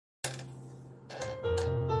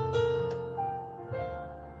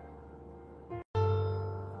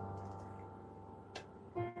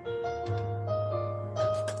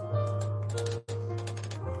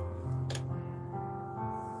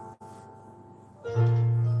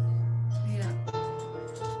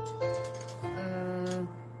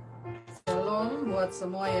buat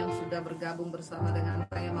semua yang sudah bergabung bersama dengan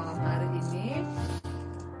saya malam hari ini.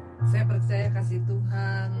 Saya percaya kasih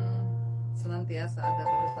Tuhan senantiasa ada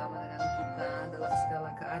bersama dengan kita dalam segala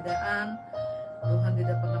keadaan. Tuhan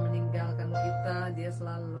tidak pernah meninggalkan kita, Dia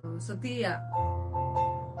selalu setia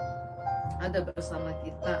ada bersama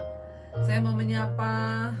kita. Saya mau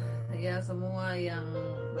menyapa ya semua yang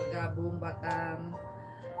bergabung, bahkan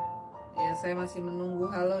ya saya masih menunggu.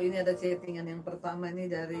 Halo, ini ada chattingan yang pertama ini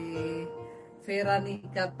dari Vera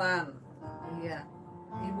Nikatan. Iya,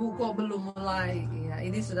 Ibu kok belum mulai? Ya,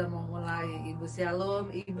 ini sudah mau mulai. Ibu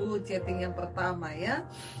Shalom, Ibu chatting yang pertama ya.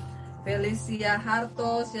 Felicia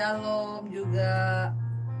Harto, Shalom juga.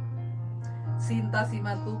 Sinta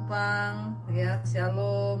Simatupang, ya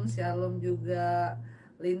Shalom, Shalom juga.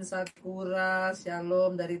 Lin Sakura,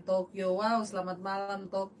 Shalom dari Tokyo. Wow, selamat malam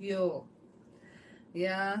Tokyo.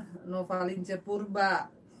 Ya, Novalince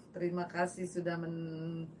Purba, terima kasih sudah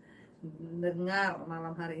mendengar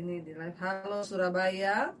malam hari ini di live. Halo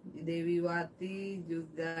Surabaya, Dewi Wati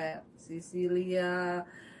juga, Sisilia.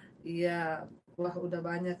 Iya, wah udah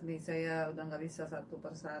banyak nih, saya udah nggak bisa satu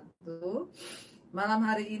persatu. Malam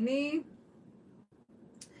hari ini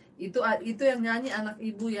itu yang nyanyi anak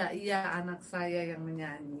ibu ya. Iya, anak saya yang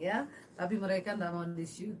menyanyi ya, tapi mereka tidak mau di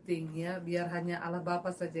syuting ya, biar hanya Allah Bapa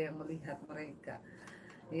saja yang melihat mereka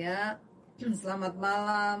ya. Selamat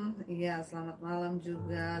malam. Iya, selamat malam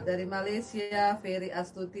juga dari Malaysia. Ferry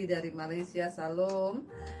Astuti dari Malaysia, salam.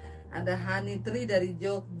 Ada Hani Tri dari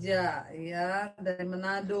Jogja ya, dari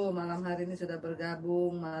Manado malam hari ini sudah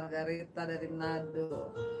bergabung. Margareta dari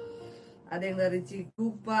Manado. Ada yang dari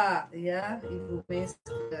Cikupa ya, Ibu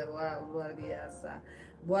Mesker, wah luar biasa.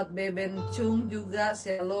 Buat Beben Chung juga,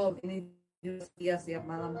 shalom. Ini juga siap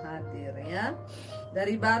malam hadir ya.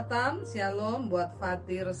 Dari Batam, shalom. Buat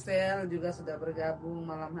Fatir Sel juga sudah bergabung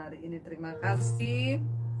malam hari ini, terima kasih.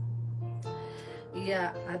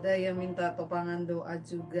 Iya, ada yang minta topangan doa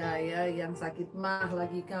juga ya, yang sakit mah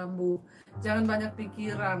lagi kambuh. Jangan banyak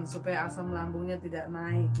pikiran supaya asam lambungnya tidak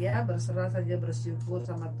naik ya. Berserah saja, bersyukur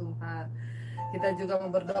sama Tuhan. Kita juga mau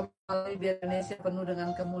berdoa biar Indonesia penuh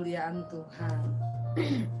dengan kemuliaan Tuhan.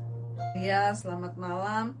 Ya, selamat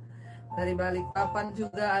malam. Dari Balikpapan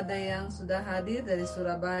juga ada yang sudah hadir, dari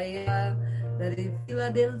Surabaya, dari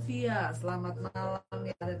Philadelphia. Selamat malam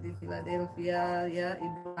ya, ada di Philadelphia ya,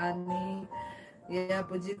 Ibu Ani. Ya,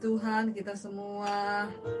 puji Tuhan, kita semua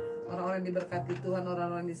orang-orang yang diberkati Tuhan,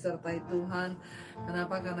 orang-orang yang disertai Tuhan.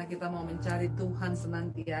 Kenapa? Karena kita mau mencari Tuhan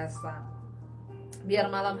senantiasa.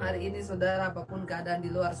 Biar malam hari ini saudara, apapun keadaan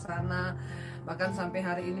di luar sana, bahkan sampai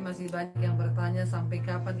hari ini masih banyak yang bertanya sampai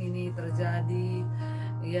kapan ini terjadi.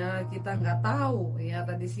 Ya, kita nggak tahu. Ya,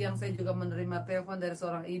 tadi siang saya juga menerima telepon dari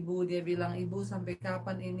seorang ibu. Dia bilang, ibu sampai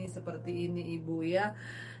kapan ini seperti ini ibu ya.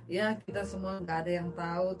 Ya, kita semua nggak ada yang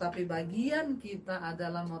tahu, tapi bagian kita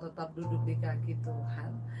adalah mau tetap duduk di kaki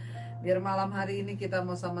Tuhan. Biar malam hari ini kita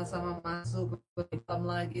mau sama-sama masuk ke dalam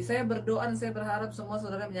lagi. Saya berdoa dan saya berharap semua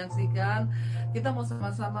saudara menyaksikan. Kita mau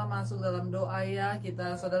sama-sama masuk dalam doa ya.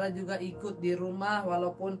 Kita saudara juga ikut di rumah,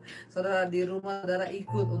 walaupun saudara di rumah saudara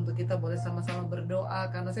ikut untuk kita boleh sama-sama berdoa.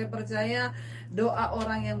 Karena saya percaya doa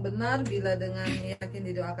orang yang benar bila dengan yakin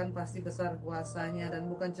didoakan pasti besar kuasanya. Dan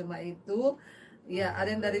bukan cuma itu. Ya, ada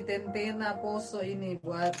yang dari Tentena Poso ini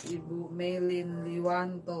buat Ibu Melin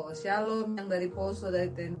Liwanto. Shalom yang dari Poso, dari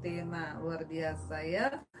Tentena, luar biasa ya.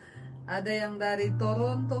 Ada yang dari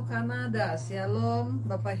Toronto, Kanada. Shalom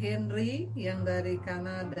Bapak Henry yang dari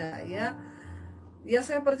Kanada ya. Ya,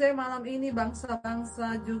 saya percaya malam ini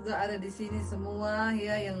bangsa-bangsa juga ada di sini semua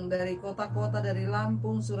ya, yang dari kota-kota, dari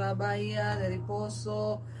Lampung, Surabaya, dari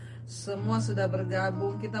Poso, semua sudah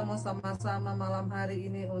bergabung. Kita mau sama-sama malam hari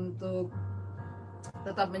ini untuk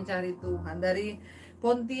tetap mencari Tuhan. Dari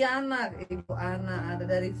Pontianak, Ibu Ana, ada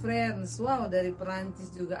dari Friends, wow, dari Perancis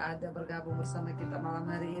juga ada bergabung bersama kita malam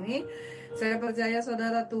hari ini. Saya percaya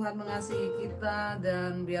saudara, Tuhan mengasihi kita,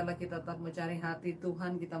 dan biarlah kita tetap mencari hati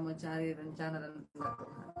Tuhan, kita mencari rencana dan kehendak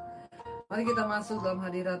Tuhan. Mari kita masuk dalam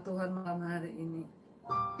hadirat Tuhan malam hari ini.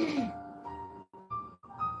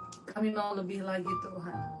 Kami mau lebih lagi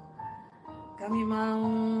Tuhan. Kami mau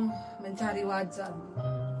mencari wajah-Mu.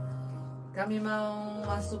 Kami mau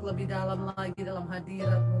masuk lebih dalam lagi dalam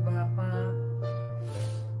hadirat-Mu Bapa.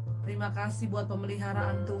 Terima kasih buat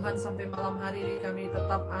pemeliharaan Tuhan sampai malam hari ini kami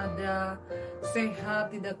tetap ada,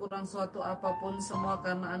 sehat, tidak kurang suatu apapun, semua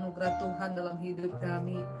karena anugerah Tuhan dalam hidup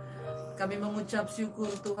kami. Kami mengucap syukur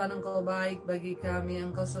Tuhan, Engkau baik bagi kami,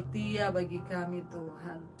 Engkau setia bagi kami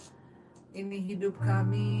Tuhan. Ini hidup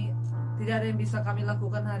kami, tidak ada yang bisa kami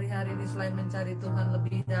lakukan hari-hari ini selain mencari Tuhan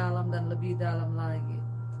lebih dalam dan lebih dalam lagi.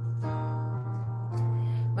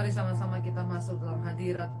 Mari sama-sama kita masuk dalam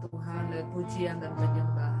hadirat Tuhan dengan pujian dan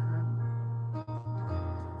penyembahan.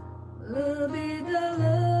 Lebih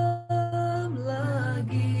dalam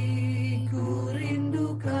lagi ku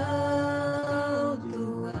rindu Kau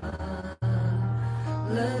Tuhan,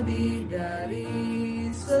 lebih dari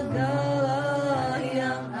segala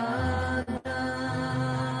yang ada,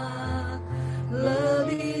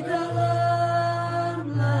 lebih dalam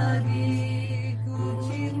lagi ku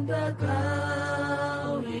cinta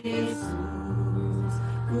Kau Yesus,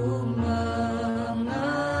 ku mengasihimu.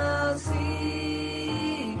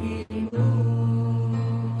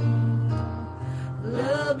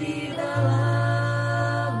 Lebih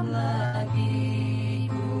dalam lagi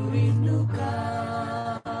ku rindu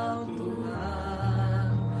Kau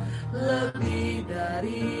Tuhan, lebih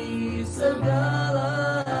dari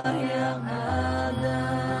segala yang ada,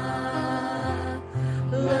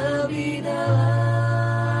 lebih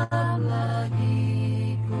dalam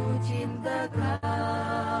lagi ku cinta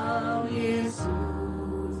Kau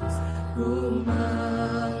Yesus, ku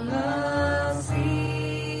mengasihimu.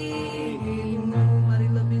 Mari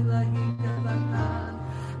lebih lagi katakan,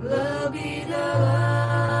 lebih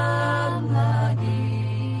dalam lagi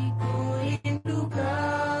ku rindu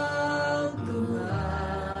Kau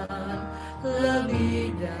Tuhan,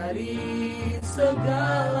 lebih dari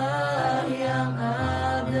segala yang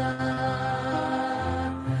ada,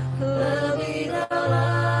 lebih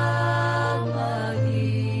dalam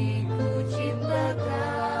lagi ku cinta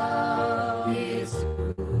Kau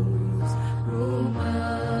Yesus, ku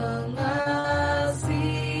mengasihimu.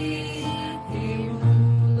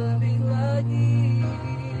 Lebih lagi,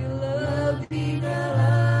 lebih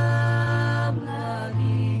dalam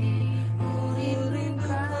lagi ku rindu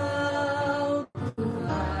Kau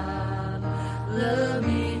Tuhan,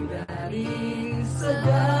 lebih dari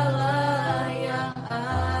segala yang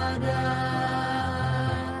ada,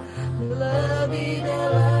 lebih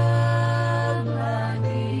dalam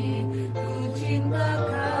lagi ku cinta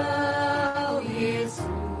Kau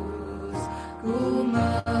Yesus, ku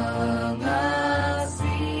mengasihimu.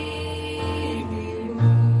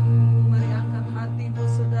 Mari angkat hatimu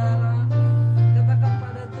saudara, katakan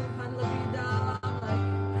pada Tuhan, lebih dalam lagi,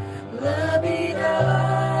 lebih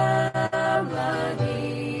dalam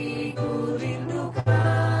lagi ku rindu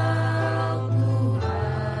Kau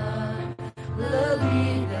Tuhan,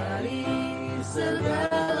 lebih dari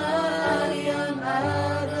segala yang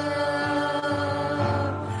ada,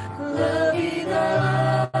 lebih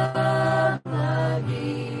dalam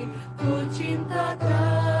lagi ku cinta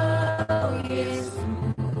Kau Yesus,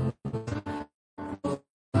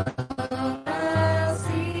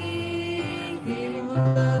 mengasihimu.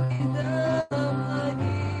 Lebih dalam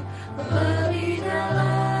lagi, lebih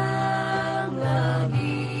dalam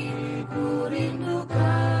lagi ku rindu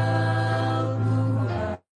Kau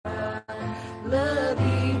Tuhan,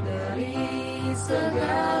 lebih dari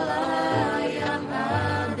segala yang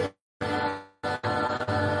ada,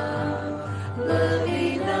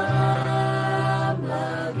 lebih dalam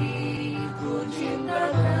lagi ku cinta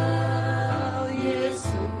Kau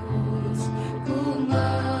Yesus, ku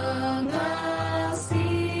mengasihimu.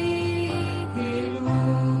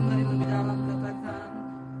 Mari lebih dalam katakan,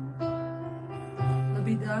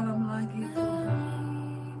 lebih dalam lagi Tuhan,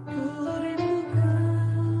 ku rindu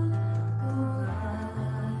Kau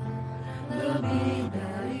Tuhan, lebih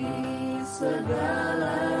dari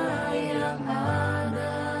segala yang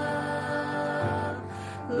ada,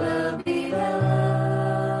 lebih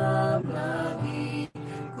dalam lagi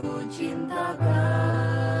ku cinta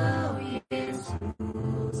Kau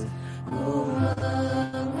Yesus, ku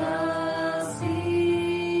mengasihi.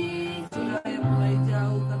 Saudara yang mulai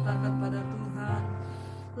jauh, katakan pada Tuhan,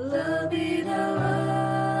 lebih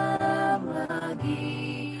dalam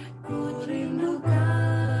lagi ku rindu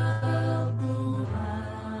Kau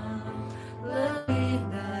Tuhan, lebih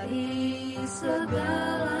dari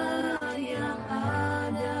segala yang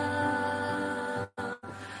ada,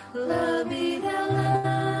 lebih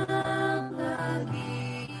dalam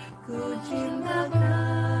lagi ku cinta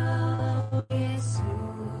Kau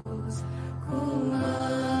Yesus, ku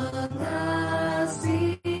mengasihimu.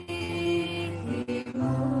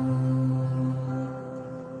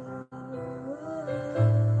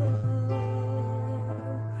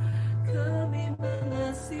 Kami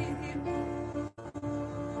mengasihimu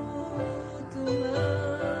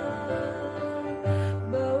Tuhan,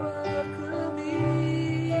 bawa kami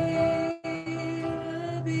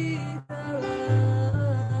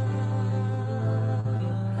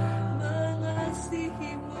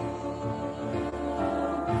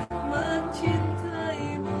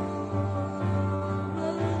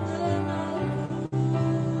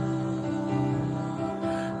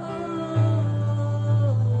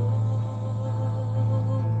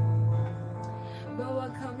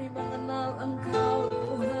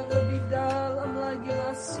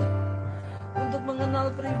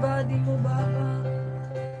mengenal pribadi-Mu Bapa,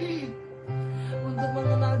 untuk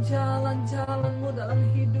mengenal jalan-jalan-Mu dalam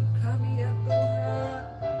hidup kami ya Tuhan.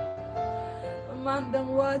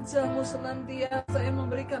 Memandang wajah-Mu senantiasa yang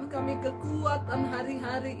memberikan kami kekuatan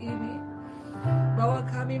hari-hari ini, bahwa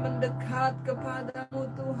kami mendekat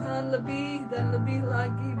kepada-Mu Tuhan lebih dan lebih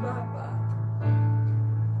lagi Bapa.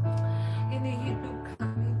 Ini hidup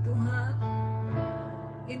kami Tuhan,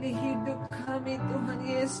 ini hidup kami Tuhan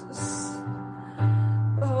Yesus,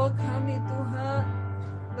 bahwa kami Tuhan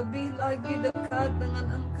lebih lagi dekat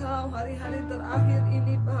dengan Engkau hari-hari terakhir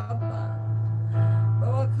ini Bapa,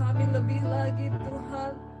 bahwa kami lebih lagi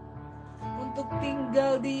Tuhan untuk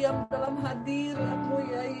tinggal diam dalam hadirat-Mu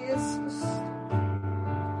ya Yesus.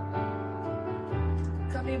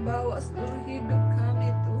 Kami bawa seluruh hidup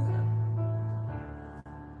kami Tuhan.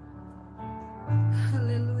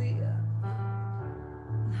 Haleluya,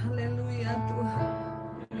 haleluya Tuhan.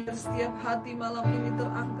 Biar setiap hati malam ini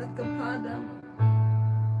terangkat kepadamu.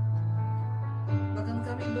 Bahkan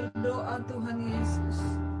kami berdoa Tuhan Yesus,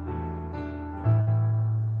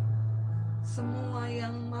 semua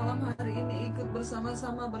yang malam hari ini ikut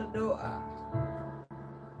bersama-sama berdoa,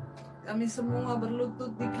 kami semua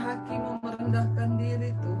berlutut di kaki-Mu, merendahkan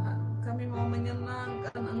diri Tuhan. Kami mau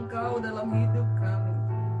menyenangkan Engkau dalam hidup kami.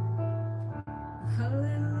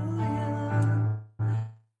 Haleluya.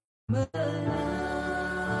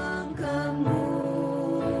 Menyenangkan-Mu,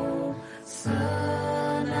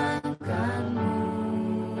 senangkan-Mu,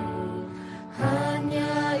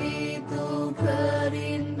 hanya itu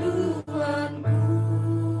kerinduanku.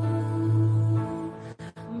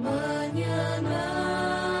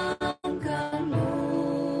 Menyenangkan-Mu,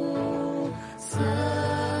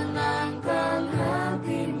 senangkan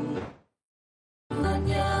hatimu,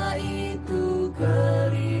 hanya itu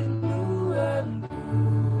kerinduanku.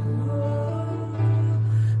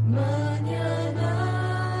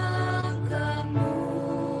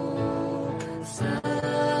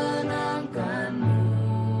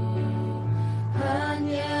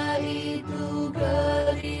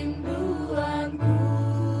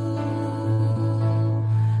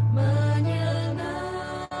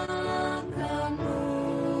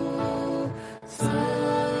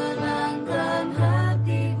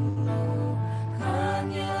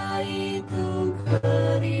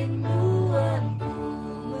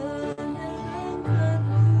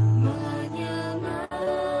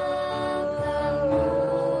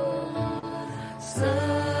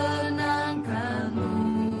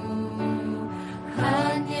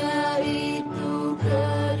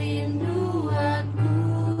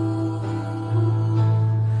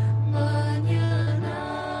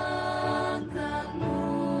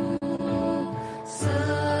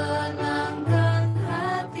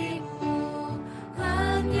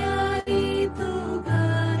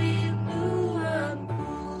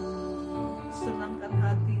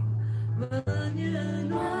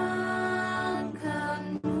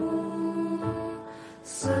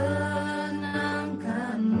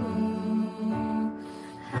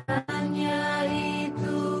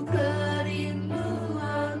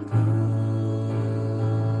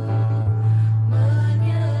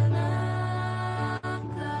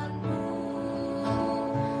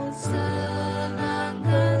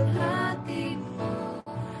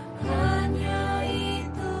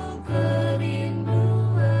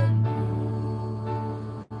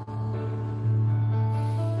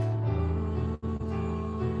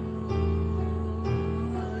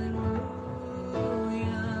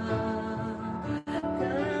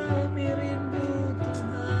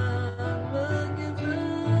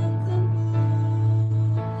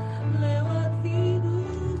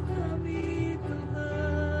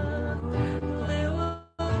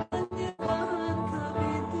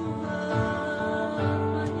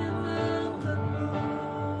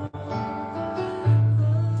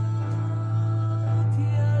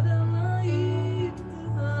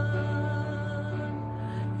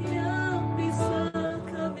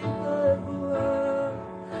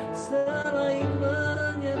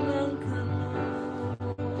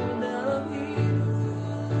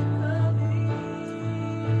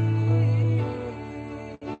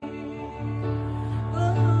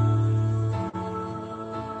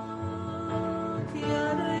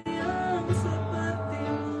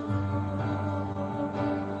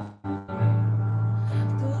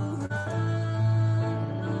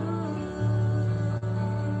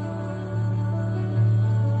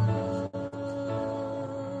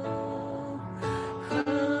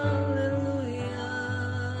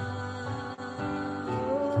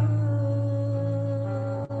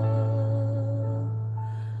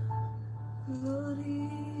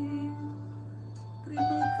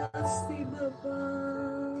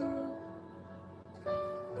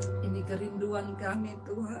 Ini kerinduan kami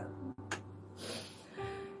Tuhan.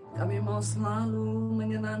 Kami mau selalu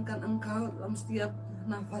menyenangkan Engkau dalam setiap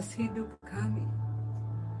nafas hidup kami.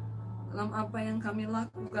 Dalam apa yang kami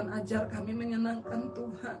lakukan, ajar kami menyenangkan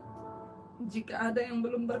Tuhan. Jika ada yang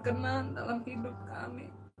belum berkenan dalam hidup kami,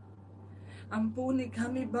 ampuni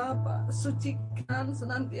kami Bapa, sucikan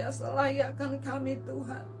senantiasa, layakkan kami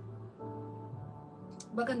Tuhan.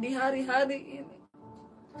 Bahkan di hari-hari ini,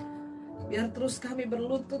 biar terus kami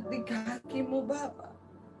berlutut di kaki-Mu Bapa,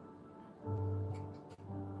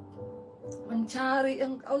 mencari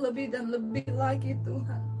Engkau lebih dan lebih lagi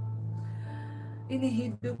Tuhan. Ini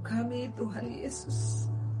hidup kami Tuhan Yesus.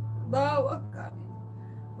 Bawa kami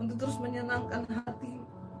untuk terus menyenangkan hati-Mu.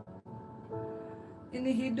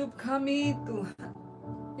 Ini hidup kami Tuhan.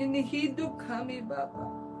 Ini hidup kami Bapa.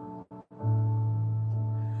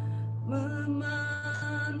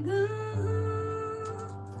 Memandang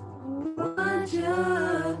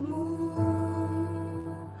wajah-Mu,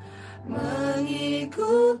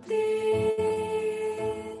 mengikuti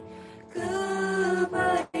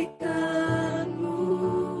kebaikan-Mu,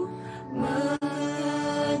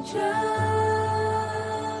 mengejar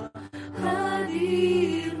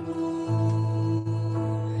hadir-Mu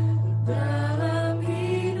dalam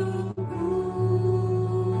hidupku,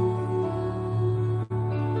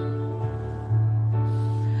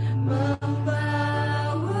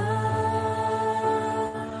 membawa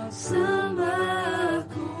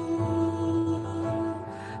sembahku,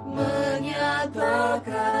 menyatakan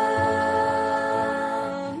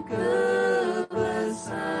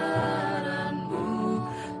kebesaran-Mu,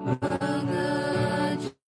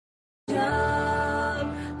 mengejar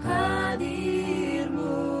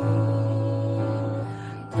hadir-Mu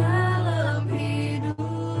dalam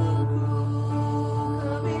hidupku.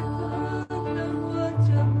 Kami memandang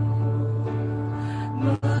wajah-Mu,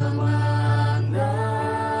 memandang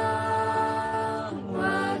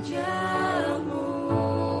wajah-Mu,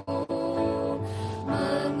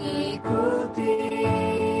 mengikuti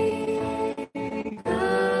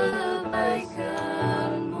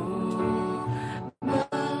kebaikan-Mu,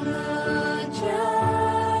 mengejar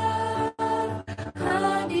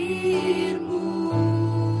hadir-Mu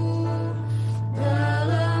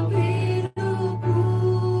dalam hidupku.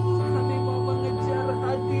 Kami mau mengejar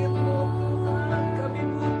hadir-Mu Tuhan. Kami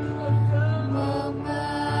butuh Engkau.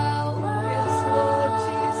 Membawa Yes Lord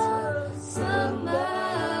Jesus,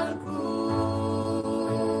 sembahku,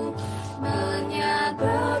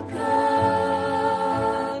 menyatakan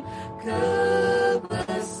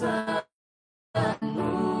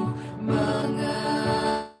kebesaran-Mu, mengejar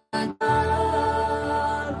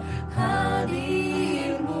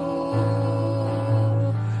hadir-Mu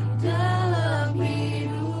dalam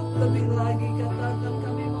hidup. Lebih lagi katakan,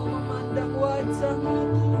 kami mau memandang wajah-Mu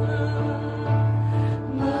Tuhan.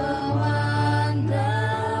 Memandang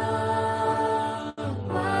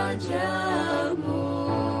wajah-Mu,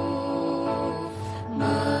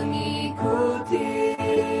 mengikuti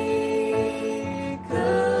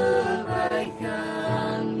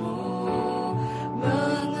kebaikan-Mu,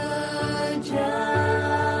 mengejar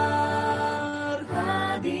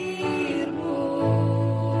hadir-Mu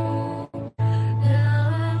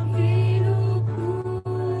dalam hidupku.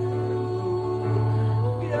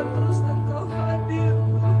 Biar terus Engkau hadir,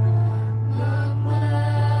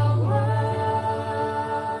 membawa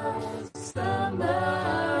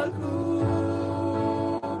sembahku,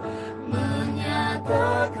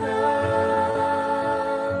 menyatakan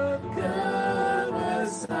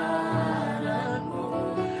kebesaran-Mu,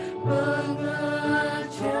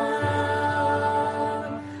 mengejar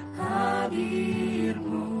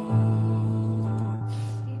hadir-Mu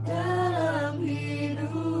dalam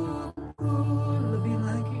hidupku. Lebih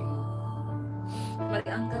lagi, mari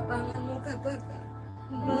angkat tanganmu, katakan,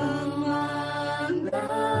 memandang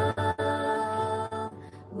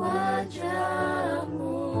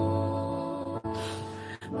wajah-Mu,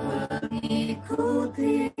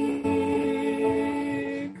 mengikuti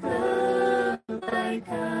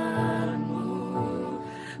kebaikan-Mu,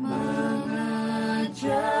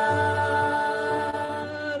 mengejar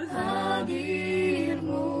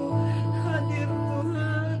hadir-Mu. Hadir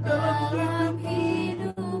Tuhan dalam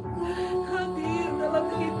hidupku, hadir dalam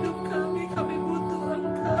hidup kami. Kami butuh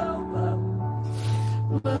Engkau Bapa.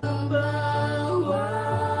 Membawa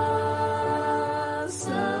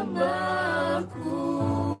sembahku,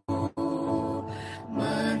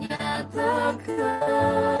 menyatakan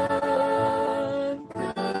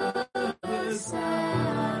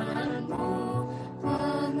kebesaran-Mu,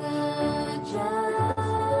 mengejar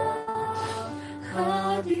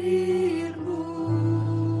hadir-Mu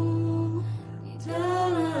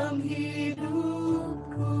dalam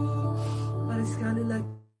hidupku. sekali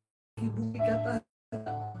lagi bumi kata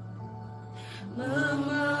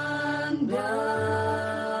memandang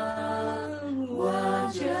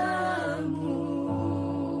wajahmu,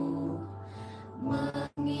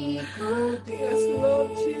 mengikuti. Yes,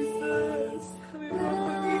 Lord Jesus, kami mau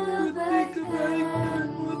mengikuti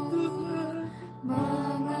kebaikan-Mu Tuhan,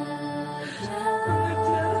 mengejar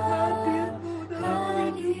hadir-Mu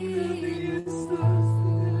dalam hidup kami Yesus,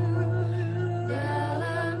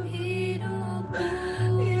 dalam hidupku.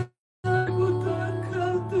 Ya, butuh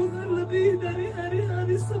Engkau Tuhan lebih dari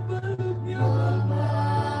hari-hari sebelumnya.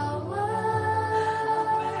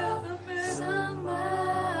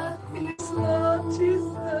 Lord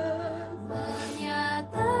Jesus,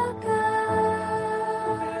 menyatakan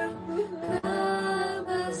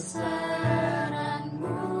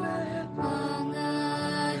kebesaran-Mu,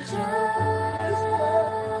 mengejar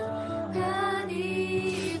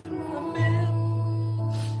hadir-Mu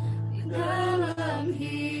dalam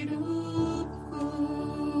hidupku.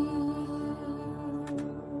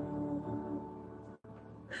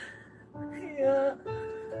 Ya,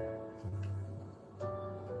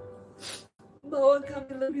 bawa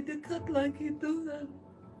kami lebih dekat lagi Tuhan.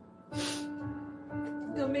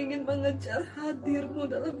 Kami ingin mengejar hadir-Mu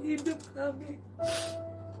dalam hidup kami,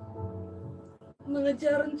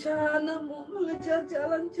 mengejar rencana-Mu, mengejar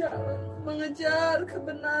jalan-jalan, mengejar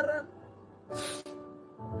kebenaran,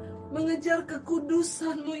 mengejar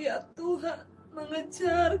kekudusan-Mu ya Tuhan,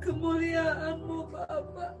 mengejar kemuliaan-Mu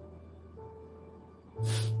Bapa.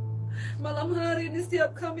 Malam hari ini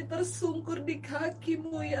setiap kami tersungkur di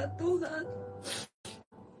kaki-Mu ya Tuhan,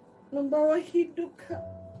 membawa hidup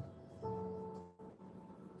kami.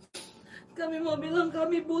 Kami mau bilang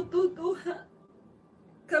kami butuh Tuhan.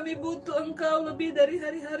 Kami butuh Engkau lebih dari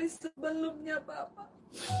hari-hari sebelumnya Bapa.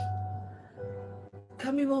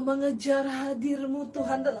 Kami mau mengejar hadir-Mu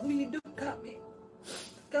Tuhan dalam hidup kami.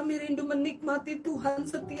 Kami rindu menikmati Tuhan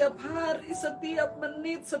setiap hari, setiap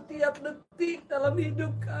menit, setiap detik dalam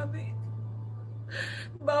hidup kami.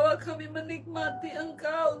 Bawa kami menikmati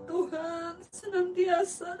Engkau Tuhan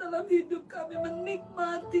senantiasa dalam hidup kami,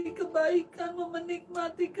 menikmati kebaikan-Mu,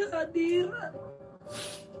 menikmati kehadiran,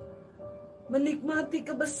 menikmati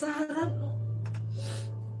kebesaran-Mu.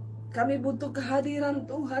 Kami butuh kehadiran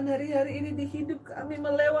Tuhan hari-hari ini di hidup kami,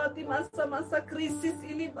 melewati masa-masa krisis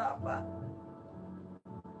ini Bapa.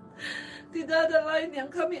 Tidak ada lain yang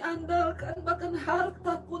kami andalkan, bahkan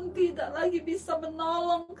harta pun tidak lagi bisa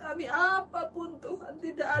menolong kami. Apapun Tuhan,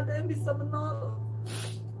 tidak ada yang bisa menolong.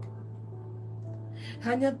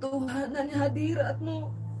 Hanya Tuhan, hanya hadirat-Mu,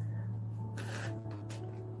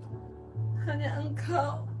 hanya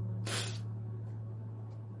Engkau.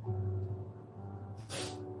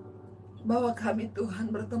 Bawa kami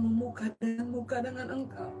Tuhan bertemu muka dengan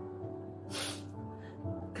Engkau.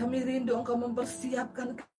 Kami rindu Engkau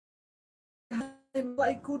mempersiapkan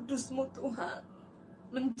baik kudus-Mu Tuhan,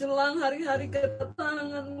 menjelang hari-hari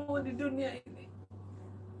kedatangan-Mu di dunia ini.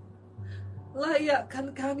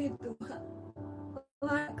 Layakkan kami Tuhan,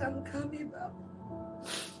 layakkan kami Bapa,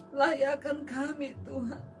 layakkan kami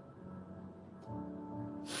Tuhan,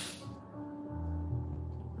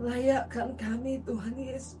 layakkan kami Tuhan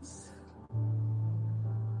Yesus.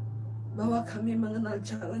 Bahwa kami mengenal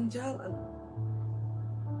jalan-jalan,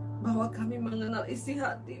 bahwa kami mengenal isi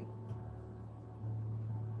hati,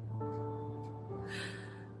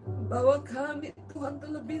 bahwa kami Tuhan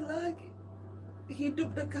terlebih lagi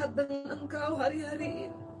hidup dekat dengan Engkau hari-hari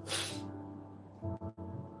ini.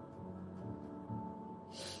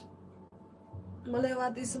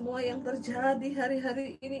 Melewati semua yang terjadi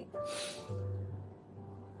hari-hari ini,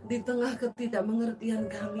 di tengah ketidakmengertian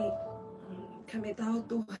kami. Kami tahu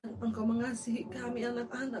Tuhan, Engkau mengasihi kami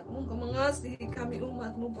anak-anak-Mu, Engkau mengasihi kami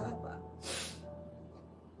umat-Mu Bapa.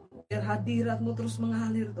 Biar hadirat-Mu terus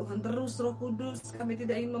mengalir Tuhan, terus Roh Kudus. Kami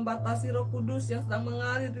tidak ingin membatasi Roh Kudus yang sedang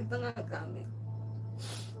mengalir di tengah kami.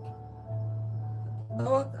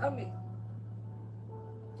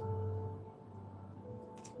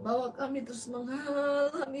 Bawa kami terus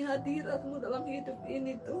mengalami hadirat-Mu dalam hidup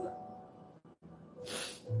ini Tuhan.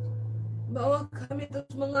 Bawa kami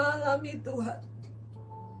terus mengalami Tuhan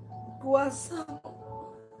kuasa-Mu.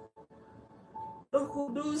 Roh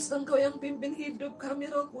Kudus, Engkau yang pimpin hidup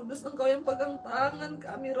kami. Roh Kudus, Engkau yang pegang tangan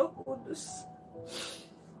kami. Roh Kudus,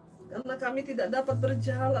 karena kami tidak dapat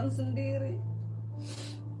berjalan sendiri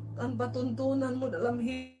tanpa tuntunan-Mu dalam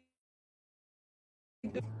hidup.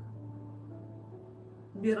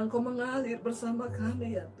 Biar Engkau mengalir bersama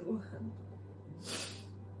kami ya Tuhan,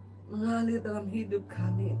 mengalir dalam hidup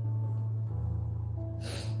kami.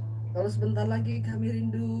 Kalau sebentar lagi kami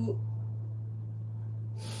rindu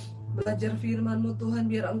belajar firman-Mu Tuhan,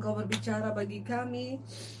 biar Engkau berbicara bagi kami.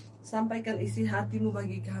 Sampaikan isi hati-Mu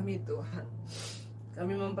bagi kami Tuhan.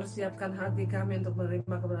 Kami mempersiapkan hati kami untuk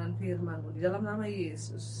menerima kebenaran firman-Mu. Di dalam nama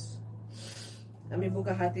Yesus, kami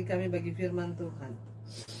buka hati kami bagi firman Tuhan.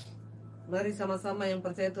 Mari sama-sama yang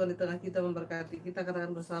percaya Tuhan di tengah kita memberkati. Kita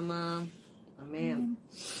katakan bersama, amin.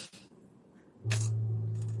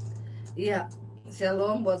 Iya,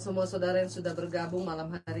 shalom buat semua saudara yang sudah bergabung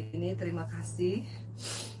malam hari ini. Terima kasih.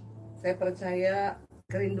 Saya percaya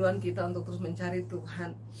kerinduan kita untuk terus mencari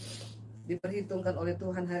Tuhan diperhitungkan oleh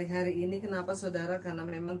Tuhan hari-hari ini. Kenapa saudara? Karena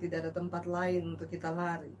memang tidak ada tempat lain untuk kita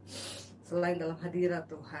lari selain dalam hadirat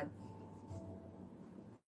Tuhan.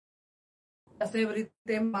 Saya beri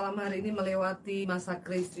tema malam hari ini melewati masa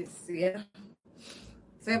krisis, ya.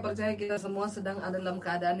 Saya percaya kita semua sedang ada dalam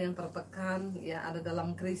keadaan yang tertekan, ya, ada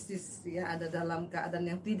dalam krisis, ya, ada dalam keadaan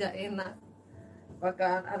yang tidak enak.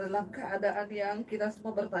 Bahkan ada dalam keadaan yang kita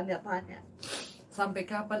semua bertanya-tanya, sampai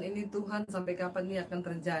kapan ini Tuhan, sampai kapan ini akan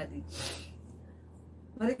terjadi.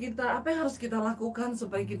 Mari kita, apa yang harus kita lakukan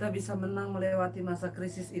supaya kita bisa menang melewati masa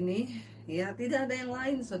krisis ini? Ya, tidak ada yang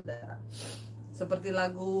lain saudara. Seperti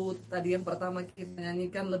lagu tadi yang pertama kita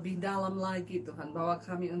nyanyikan, lebih dalam lagi Tuhan, bawa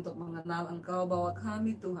kami untuk mengenal Engkau, bawa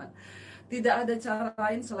kami Tuhan. Tidak ada cara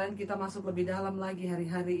lain selain kita masuk lebih dalam lagi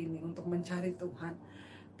hari-hari ini untuk mencari Tuhan.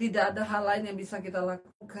 Tidak ada hal lain yang bisa kita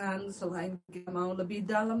lakukan selain kita mau lebih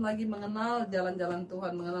dalam lagi mengenal jalan-jalan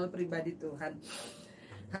Tuhan, mengenal pribadi Tuhan.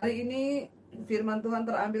 Hari ini firman Tuhan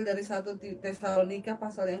terambil dari 1 Tesalonika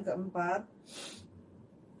pasal yang keempat.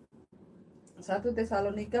 1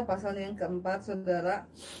 Tesalonika pasal yang keempat, saudara.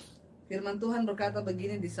 Firman Tuhan berkata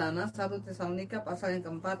begini di sana, 1 Tesalonika pasal yang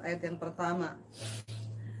keempat ayat yang pertama.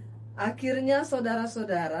 Akhirnya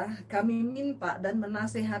saudara-saudara, kami minta dan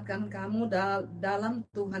menasehatkan kamu dalam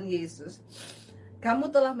Tuhan Yesus.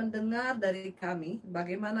 Kamu telah mendengar dari kami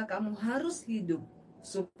bagaimana kamu harus hidup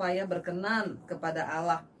supaya berkenan kepada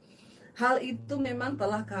Allah. Hal itu memang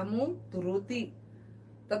telah kamu turuti.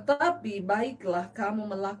 Tetapi baiklah kamu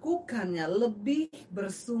melakukannya lebih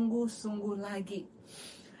bersungguh-sungguh lagi.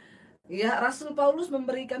 Ya, Rasul Paulus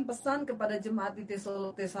memberikan pesan kepada jemaat di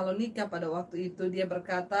Tesalonika pada waktu itu. Dia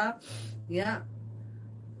berkata, ya,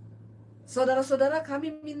 saudara-saudara,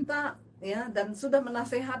 kami minta, ya, dan sudah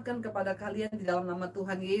menasehatkan kepada kalian di dalam nama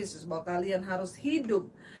Tuhan Yesus bahwa kalian harus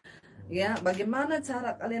hidup, ya, bagaimana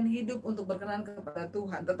cara kalian hidup untuk berkenan kepada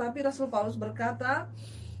Tuhan. Tetapi Rasul Paulus berkata,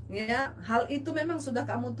 ya, hal itu memang sudah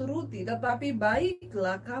kamu turuti, tetapi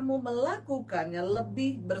baiklah kamu melakukannya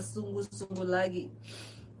lebih bersungguh-sungguh lagi.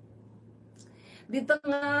 Di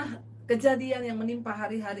tengah kejadian yang menimpa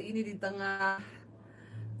hari-hari ini, di tengah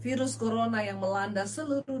virus corona yang melanda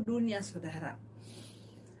seluruh dunia, saudara,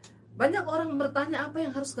 banyak orang bertanya, apa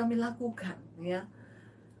yang harus kami lakukan, ya?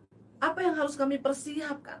 Apa yang harus kami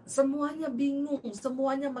persiapkan? Semuanya bingung,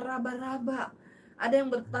 semuanya meraba-raba. Ada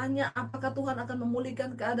yang bertanya, apakah Tuhan akan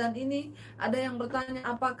memulihkan keadaan ini? Ada yang bertanya,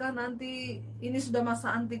 apakah nanti ini sudah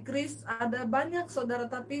masa antikris? Ada banyak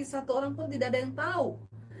saudara, tapi satu orang pun tidak ada yang tahu,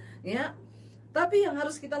 ya. Tapi yang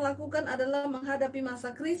harus kita lakukan adalah menghadapi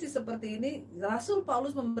masa krisis seperti ini. Rasul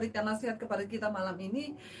Paulus memberikan nasihat kepada kita malam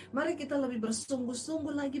ini. Mari kita lebih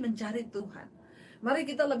bersungguh-sungguh lagi mencari Tuhan. Mari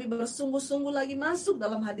kita lebih bersungguh-sungguh lagi masuk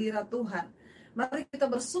dalam hadirat Tuhan. Mari kita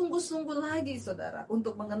bersungguh-sungguh lagi, saudara,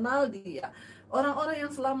 untuk mengenal Dia. Orang-orang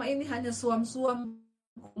yang selama ini hanya suam-suam,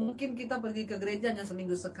 mungkin kita pergi ke gereja hanya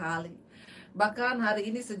seminggu sekali. Bahkan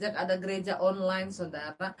hari ini sejak ada gereja online,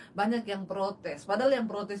 saudara, banyak yang protes. Padahal yang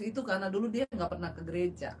protes itu karena dulu dia nggak pernah ke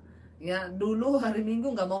gereja. Ya, dulu hari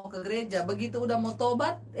Minggu nggak mau ke gereja. Begitu udah mau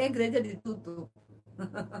tobat, gereja ditutup.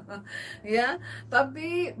 Ya,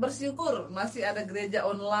 tapi bersyukur masih ada gereja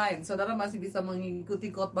online. Saudara masih bisa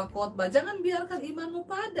mengikuti khotbah-khotbah. Jangan biarkan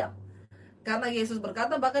imanmu padam. Karena Yesus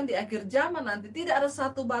berkata bahkan di akhir zaman nanti tidak ada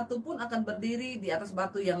satu batu pun akan berdiri di atas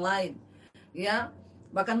batu yang lain. Ya,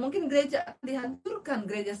 bahkan mungkin gereja akan dihancurkan,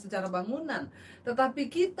 gereja secara bangunan. Tetapi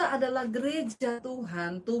kita adalah gereja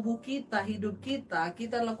Tuhan, tubuh kita, hidup kita.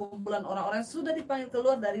 Kita adalah kumpulan orang-orang yang sudah dipanggil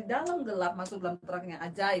keluar dari dalam gelap masuk dalam terang yang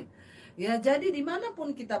ajaib. Ya, jadi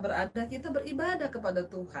dimanapun kita berada, kita beribadah kepada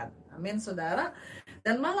Tuhan. Amin, saudara.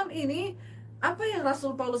 Dan malam ini, apa yang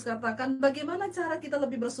Rasul Paulus katakan, bagaimana cara kita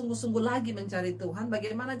lebih bersungguh-sungguh lagi mencari Tuhan,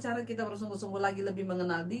 bagaimana cara kita bersungguh-sungguh lagi lebih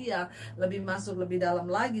mengenal Dia, lebih masuk lebih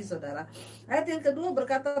dalam lagi, saudara. Ayat yang kedua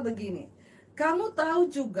berkata begini, kamu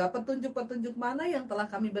tahu juga petunjuk-petunjuk mana yang telah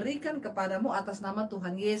kami berikan kepadamu atas nama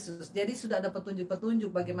Tuhan Yesus. Jadi sudah ada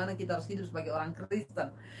petunjuk-petunjuk bagaimana kita harus hidup sebagai orang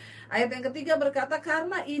Kristen. Ayat yang ketiga berkata,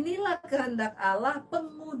 karena inilah kehendak Allah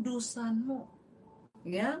pengudusanmu.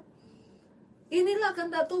 Ya, Inilah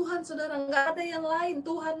kehendak Tuhan, saudara. Nggak ada yang lain.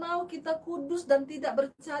 Tuhan mau kita kudus dan tidak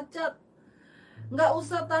bercacat. Nggak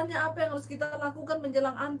usah tanya apa yang harus kita lakukan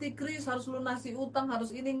menjelang antikris, harus lunasi utang,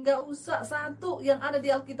 harus ini. Nggak usah. Satu yang ada di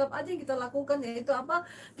Alkitab aja yang kita lakukan, yaitu apa?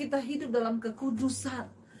 Kita hidup dalam kekudusan.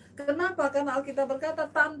 Kenapa? Karena Alkitab berkata,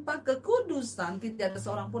 tanpa kekudusan tidak ada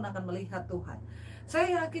seorang pun akan melihat Tuhan.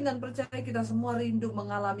 Saya yakin dan percaya kita semua rindu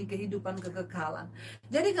mengalami kehidupan kekekalan.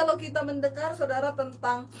 Jadi kalau kita mendengar, saudara,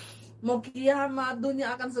 tentang mau kiamat,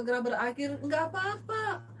 dunia akan segera berakhir, nggak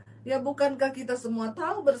apa-apa. Ya, bukankah kita semua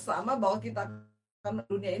tahu bersama bahwa kita karena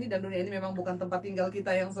dunia ini, dan dunia ini memang bukan tempat tinggal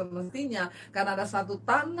kita yang semestinya, karena ada satu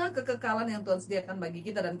tanah kekekalan yang Tuhan sediakan bagi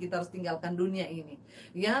kita, dan kita harus tinggalkan dunia ini,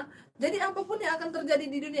 ya. Jadi apapun yang akan terjadi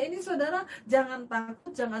di dunia ini, saudara, jangan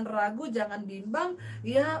takut, jangan ragu, jangan bimbang,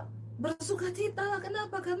 ya, bersukacita lah.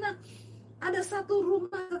 Kenapa? Karena ada satu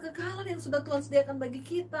rumah kekekalan yang sudah Tuhan sediakan bagi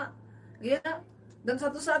kita, ya. Dan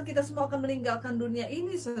satu saat kita semua akan meninggalkan dunia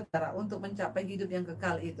ini, saudara, untuk mencapai hidup yang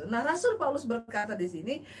kekal itu. Nah, Rasul Paulus berkata di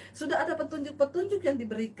sini, sudah ada petunjuk-petunjuk yang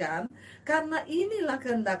diberikan, karena inilah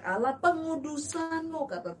kehendak Allah, pengudusanmu,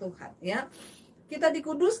 kata Tuhan, ya. Kita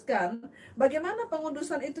dikuduskan. Bagaimana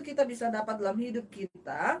pengudusan itu kita bisa dapat dalam hidup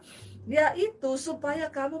kita? Yaitu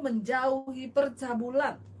supaya kamu menjauhi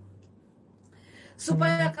percabulan.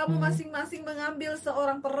 Supaya kamu masing-masing mengambil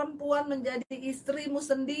seorang perempuan menjadi istrimu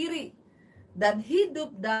sendiri, dan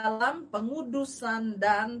hidup dalam pengudusan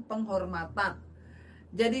dan penghormatan.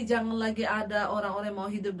 Jadi jangan lagi ada orang-orang yang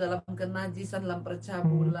mau hidup dalam kenajisan, dalam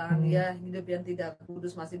percabulan, ya, hidup yang tidak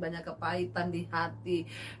kudus, masih banyak kepahitan di hati,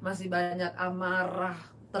 masih banyak amarah,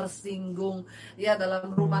 tersinggung, ya,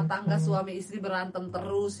 dalam rumah tangga suami istri berantem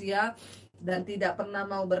terus, ya, dan tidak pernah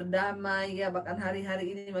mau berdamai, ya. Bahkan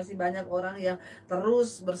hari-hari ini masih banyak orang yang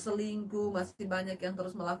terus berselingkuh, masih banyak yang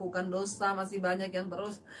terus melakukan dosa, masih banyak yang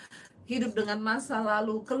terus hidup dengan masa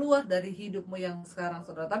lalu. Keluar dari hidupmu yang sekarang,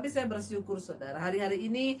 saudara. Tapi saya bersyukur, saudara, hari-hari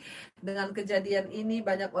ini dengan kejadian ini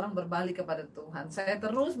banyak orang berbalik kepada Tuhan. Saya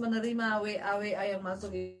terus menerima WA yang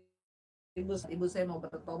masuk, ibu saya mau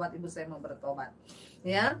bertobat, ibu saya mau bertobat,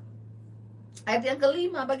 ya. Ayat yang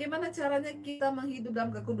kelima, bagaimana caranya kita menghidup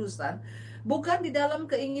dalam kekudusan? Bukan di dalam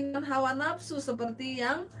keinginan hawa nafsu seperti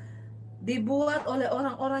yang dibuat oleh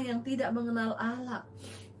orang-orang yang tidak mengenal Allah.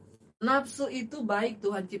 Nafsu itu baik,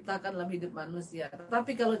 Tuhan ciptakan dalam hidup manusia.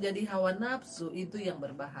 Tapi kalau jadi hawa nafsu, itu yang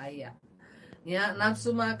berbahaya. Ya, nafsu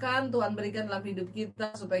makan Tuhan berikan dalam hidup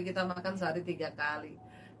kita supaya kita makan sehari 3 kali.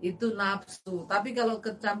 Itu nafsu. Tapi kalau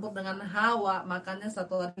kecampur dengan hawa, makannya 1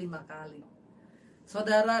 hari 5 kali.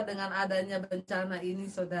 Saudara, dengan adanya bencana ini,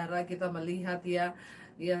 saudara, kita melihat, ya,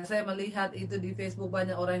 saya melihat itu di Facebook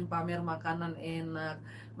banyak orang yang pamer makanan enak.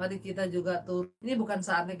 Mari kita juga turun. Ini bukan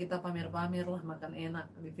saatnya kita pamer-pamer lah makan enak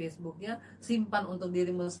di Facebook, ya. Simpan untuk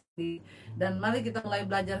dirimu sendiri. Dan mari kita mulai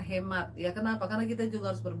belajar hemat, ya. Kenapa? Karena kita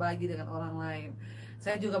juga harus berbagi dengan orang lain.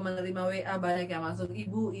 Saya juga menerima WA banyak yang masuk,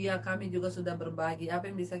 ibu, iya kami juga sudah berbagi. Apa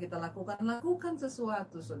yang bisa kita lakukan? Lakukan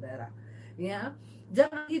sesuatu, saudara, ya.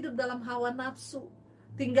 Jangan hidup dalam hawa nafsu.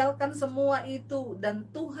 Tinggalkan semua itu, dan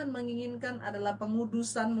Tuhan menginginkan adalah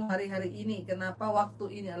pengudusanmu hari-hari ini. Kenapa?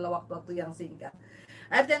 Waktu ini adalah waktu-waktu yang singkat.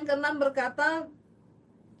 Ayat yang ke-6 berkata,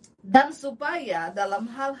 dan supaya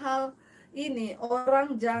dalam hal-hal ini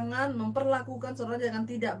orang jangan memperlakukan saudara dengan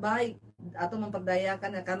tidak baik atau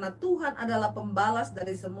memperdayakannya, karena Tuhan adalah pembalas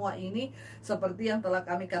dari semua ini, seperti yang telah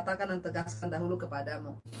kami katakan dan tegaskan dahulu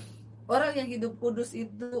kepadamu. Orang yang hidup kudus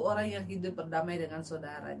itu orang yang hidup berdamai dengan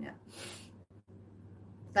saudaranya.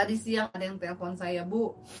 Tadi siang ada yang telepon saya,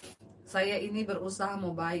 Bu, saya ini berusaha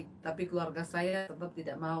mau baik, tapi keluarga saya tetap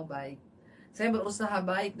tidak mau baik. Saya berusaha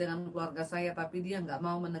baik dengan keluarga saya, tapi dia nggak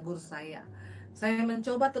mau menegur saya. Saya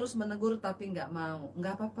mencoba terus menegur, tapi nggak mau.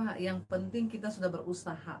 Nggak apa-apa, yang penting kita sudah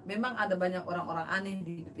berusaha. Memang ada banyak orang-orang aneh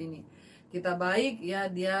di hidup ini. Kita baik,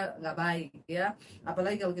 ya dia nggak baik, ya.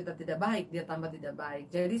 Apalagi kalau kita tidak baik, dia tambah tidak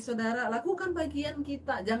baik. Jadi saudara, lakukan bagian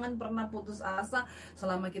kita. Jangan pernah putus asa.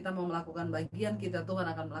 Selama kita mau melakukan bagian kita, Tuhan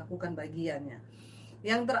akan melakukan bagiannya.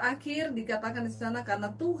 Yang terakhir dikatakan di sana,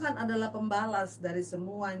 karena Tuhan adalah pembalas dari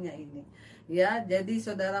semuanya ini. Ya, jadi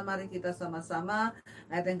saudara, mari kita sama-sama.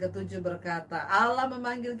 Ayat yang ke-7 berkata, Allah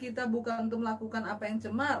memanggil kita bukan untuk melakukan apa yang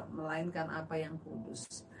cemar, melainkan apa yang kudus.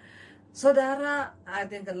 Saudara,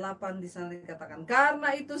 ayat yang ke-8 di sana dikatakan,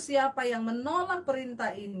 karena itu siapa yang menolak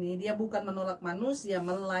perintah ini, dia bukan menolak manusia,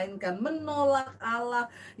 melainkan menolak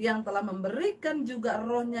Allah yang telah memberikan juga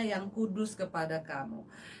rohnya yang kudus kepada kamu.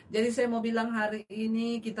 Jadi saya mau bilang hari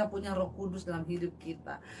ini kita punya roh kudus dalam hidup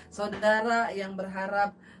kita. Saudara yang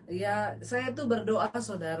berharap, ya saya tuh berdoa,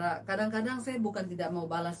 saudara, kadang-kadang saya bukan tidak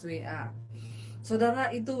mau balas WA.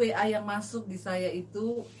 Saudara, itu WA yang masuk di saya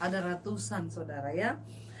itu ada ratusan, saudara, ya.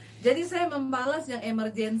 Jadi saya membalas yang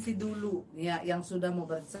emergensi dulu, ya, yang sudah mau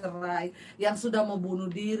bercerai, yang sudah mau bunuh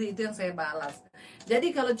diri, itu yang saya balas.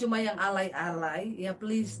 Jadi kalau cuma yang alay-alay, ya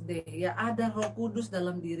please deh, ya ada Roh Kudus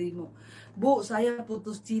dalam dirimu. Bu, saya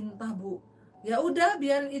putus cinta, Bu. Ya udah,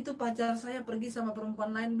 biarin itu pacar saya pergi sama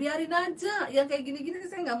perempuan lain, biarin aja. Yang kayak gini-gini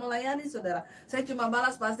saya nggak melayani, saudara. Saya cuma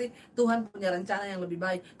balas pasti Tuhan punya rencana yang lebih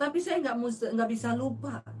baik. Tapi saya nggak bisa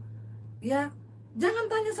lupa, ya.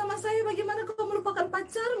 Jangan tanya sama saya bagaimana kau melupakan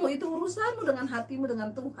pacarmu, itu urusanmu dengan hatimu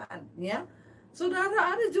dengan Tuhan, ya.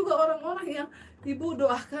 Saudara, ada juga orang-orang yang ibu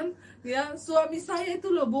doakan, ya, suami saya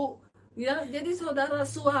itu loh, Bu. Ya, jadi saudara,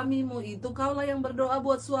 suamimu itu kaulah yang berdoa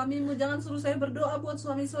buat suamimu, jangan suruh saya berdoa buat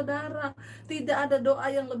suami saudara. Tidak ada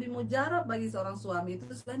doa yang lebih mujarab bagi seorang suami itu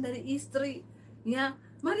selain dari istri, ya.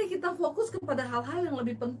 Mari kita fokus kepada hal-hal yang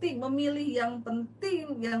lebih penting, memilih yang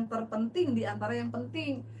penting, yang terpenting di antara yang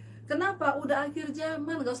penting. Kenapa? Udah akhir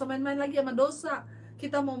zaman, gak usah main-main lagi sama dosa.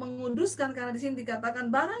 Kita mau menguduskan, karena di sini dikatakan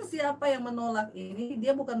barang siapa yang menolak ini,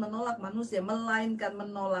 dia bukan menolak manusia, melainkan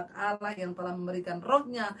menolak Allah yang telah memberikan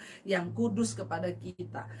rohnya yang kudus kepada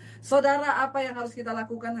kita. Saudara, apa yang harus kita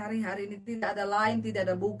lakukan hari-hari ini? Tidak ada lain, tidak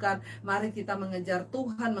ada bukan. Mari kita mengejar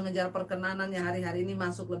Tuhan, mengejar perkenanannya hari-hari ini,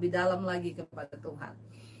 masuk lebih dalam lagi kepada Tuhan.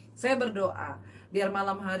 Saya berdoa, biar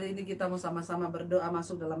malam hari ini kita mau sama-sama berdoa,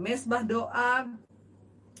 masuk dalam mesbah doa.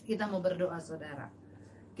 Kita mau berdoa, saudara.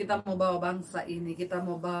 Kita mau bawa bangsa ini, kita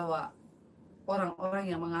mau bawa orang-orang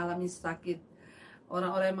yang mengalami sakit,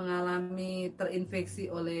 orang-orang yang mengalami terinfeksi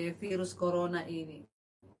oleh virus corona ini.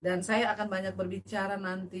 Dan saya akan banyak berbicara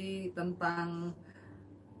nanti tentang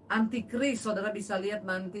antikris. Saudara bisa lihat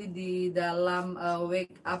nanti di dalam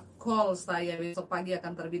wake up call saya, besok pagi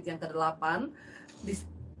akan terbit yang ke-8.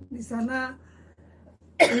 Di sana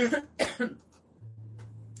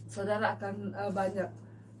saudara akan banyak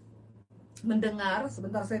mendengar.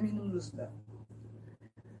 Sebentar, saya minum dulu, saudara.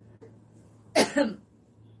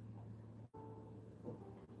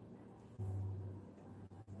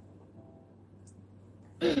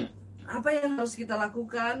 Apa yang harus kita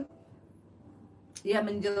lakukan? Ya,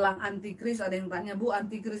 menjelang antikris. Ada yang tanya, Bu,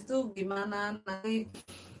 antikris itu gimana? Nanti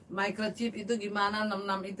microchip itu gimana?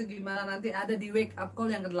 66 itu gimana? Nanti ada di wake up call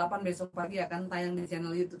yang ke-8 besok pagi, akan tayang di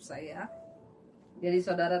channel YouTube saya. Jadi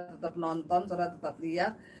saudara tetap nonton, saudara tetap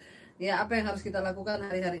lihat. Ya, apa yang harus kita lakukan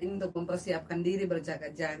hari-hari ini untuk mempersiapkan diri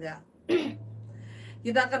berjaga-jaga.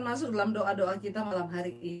 Kita akan masuk dalam doa-doa kita malam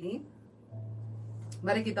hari ini.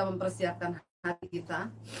 Mari kita mempersiapkan hati kita,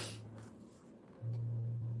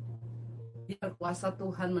 biar kuasa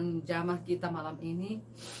Tuhan menjamah kita malam ini.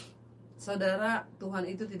 Saudara, Tuhan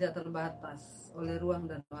itu tidak terbatas oleh ruang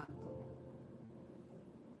dan waktu.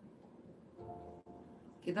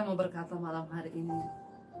 Kita mau berkata malam hari ini,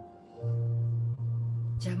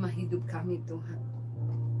 jamah hidup kami, Tuhan.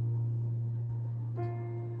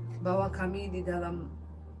 Bawa kami di dalam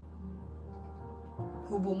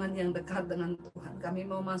hubungan yang dekat dengan Tuhan. Kami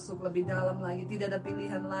mau masuk lebih dalam lagi. Tidak ada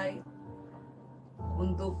pilihan lain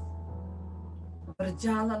untuk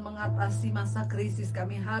berjalan mengatasi masa krisis.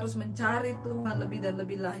 Kami harus mencari Tuhan lebih dan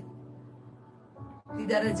lebih lagi.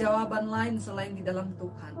 Tidak ada jawaban lain selain di dalam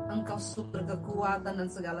Tuhan. Engkau sumber kekuatan dan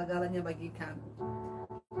segala-galanya bagi kami.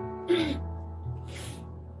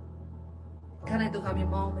 Karena itu kami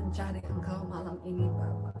mau mencari Engkau malam ini,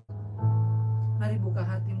 Bapa. Mari buka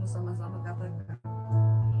hatimu, sama-sama katakan.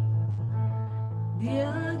 Dia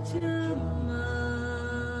cemas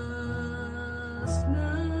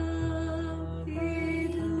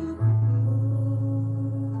hidupku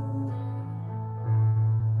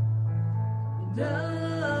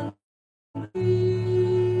dan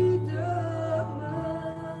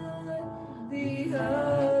damai di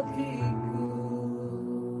hatiku.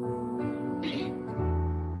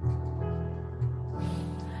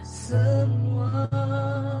 Semua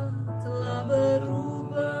telah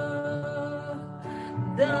berubah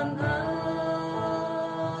dan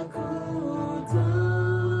aku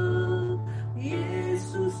tahu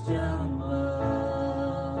Yesus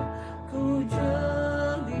jamah ku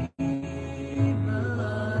jadi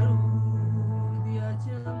baru. Dia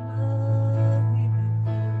jamah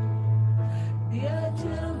hidupku, dia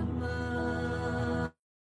jamah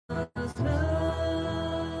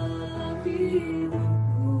hidupku.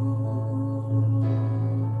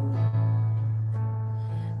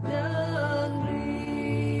 Dan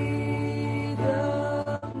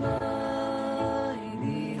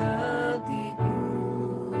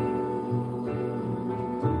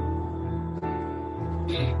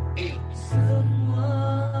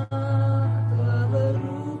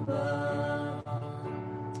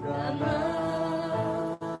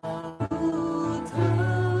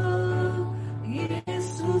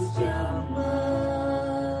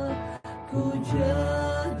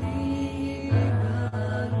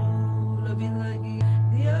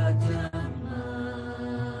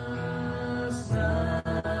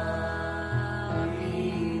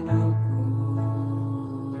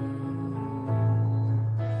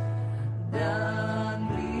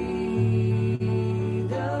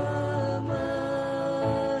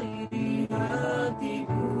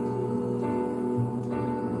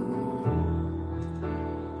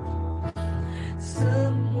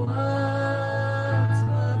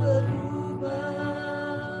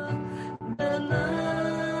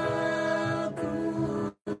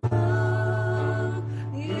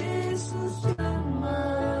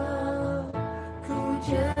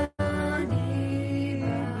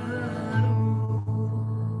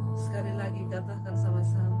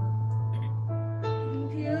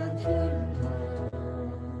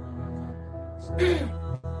Amin.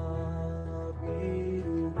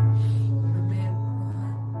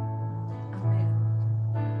 Amin.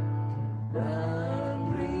 Dan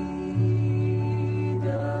beri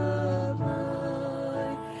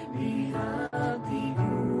damai di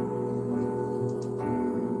hatiku.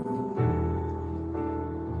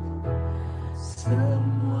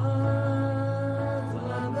 Semua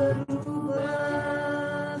telah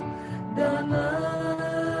berubah dan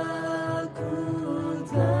aku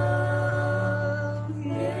tahu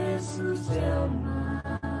Yesus jamah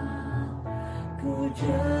ku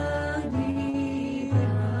jadi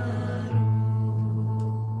baru.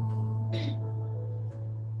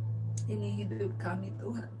 Ini hidup kami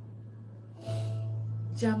Tuhan,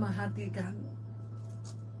 jamah hati kami,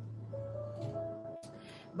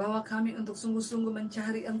 bawa kami untuk sungguh-sungguh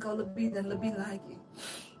mencari Engkau lebih dan lebih lagi.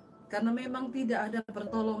 Karena memang tidak ada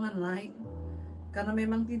pertolongan lain, karena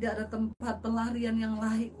memang tidak ada tempat pelarian yang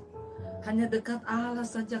lain. Hanya dekat Allah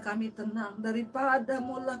saja kami tenang. Daripada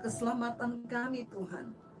mula keselamatan kami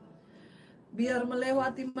Tuhan. Biar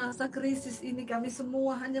melewati masa krisis ini kami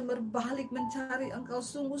semua hanya berbalik mencari Engkau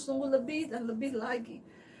sungguh-sungguh lebih dan lebih lagi.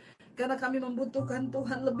 Karena kami membutuhkan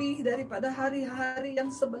Tuhan lebih daripada hari-hari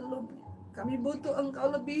yang sebelumnya. Kami butuh Engkau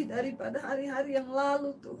lebih daripada hari-hari yang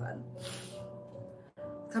lalu Tuhan.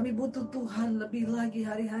 Kami butuh Tuhan lebih lagi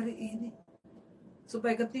hari-hari ini.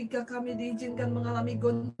 Supaya ketika kami diizinkan mengalami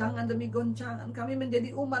goncangan demi goncangan, kami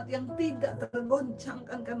menjadi umat yang tidak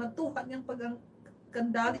tergoncangkan karena Tuhan yang pegang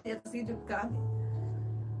kendali atas hidup kami.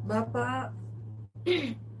 Bapak,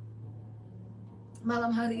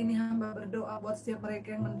 malam hari ini hamba berdoa buat setiap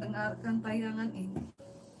mereka yang mendengarkan tayangan ini.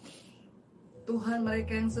 Tuhan,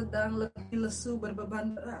 mereka yang sedang letih lesu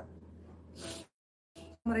berbeban berat,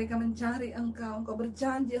 mereka mencari Engkau, Engkau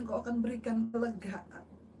berjanji Engkau akan berikan kelegaan.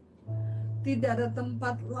 Tidak ada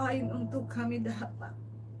tempat lain untuk kami datang.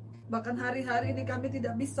 Bahkan hari-hari ini kami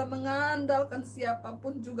tidak bisa mengandalkan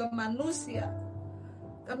siapapun juga manusia.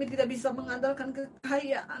 Kami tidak bisa mengandalkan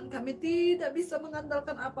kekayaan. Kami tidak bisa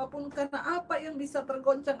mengandalkan apapun. Karena apa yang bisa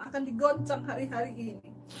tergoncang akan digoncang hari-hari ini.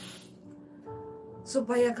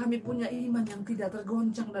 Supaya kami punya iman yang tidak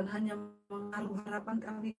tergoncang dan hanya menaruh harapan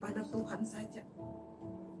kami pada Tuhan saja.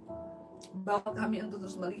 Bawa kami untuk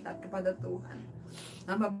terus melihat kepada Tuhan.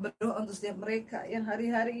 Hamba berdoa untuk setiap mereka yang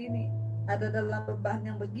hari-hari ini ada dalam beban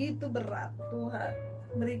yang begitu berat. Tuhan,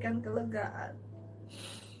 berikan kelegaan.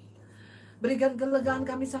 Berikan kelegaan,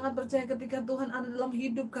 kami sangat percaya ketika Tuhan ada dalam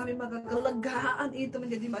hidup kami, maka kelegaan itu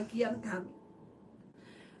menjadi bagian kami.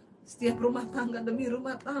 Setiap rumah tangga demi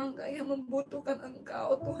rumah tangga yang membutuhkan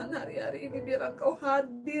Engkau, Tuhan, hari-hari ini biar Engkau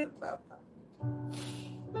hadir, Bapak.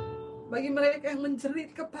 Bagi mereka yang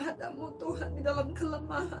menjerit kepadamu Tuhan di dalam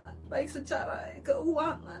kelemahan, baik secara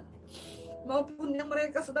keuangan maupun yang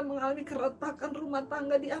mereka sedang mengalami keretakan rumah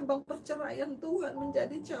tangga di ambang perceraian, Tuhan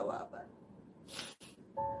menjadi jawaban.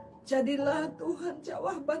 Jadilah Tuhan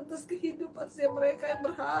jawaban atas kehidupan setiap mereka yang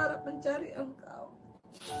berharap mencari Engkau.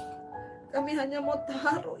 Kami hanya mau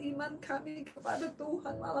taruh iman kami kepada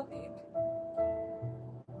Tuhan malam ini.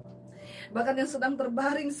 Bahkan yang sedang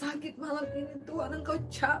terbaring sakit malam ini, Tuhan, Engkau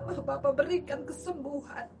jamah, Bapa, berikan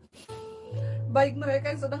kesembuhan. Baik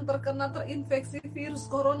mereka yang sedang terinfeksi virus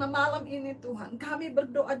corona malam ini, Tuhan, kami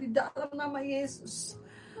berdoa di dalam nama Yesus.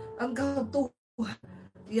 Engkau Tuhan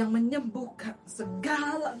yang menyembuhkan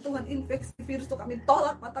segala, Tuhan, infeksi virus itu kami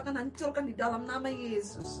tolak, patahkan, hancurkan di dalam nama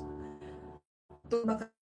Yesus. Tuhan,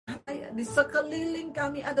 di sekeliling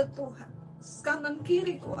kami ada Tuhan, kanan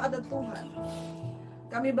kiriku ada Tuhan.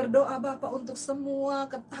 Kami berdoa Bapa untuk semua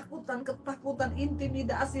ketakutan,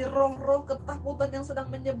 intimidasi, roh-roh ketakutan yang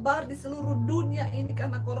sedang menyebar di seluruh dunia ini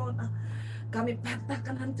karena corona. Kami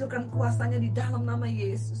patahkan, hancurkan kuasanya di dalam nama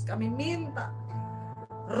Yesus. Kami minta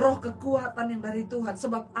roh kekuatan yang dari Tuhan.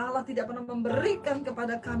 Sebab Allah tidak pernah memberikan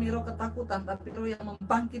kepada kami roh ketakutan, tapi roh yang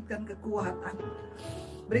membangkitkan kekuatan.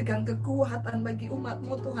 Berikan kekuatan bagi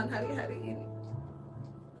umat-Mu Tuhan hari-hari ini.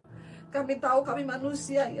 Kami tahu kami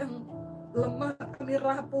manusia yang lemah, kami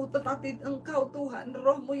rapuh, tetapi Engkau Tuhan,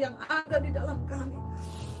 roh-Mu yang ada di dalam kami,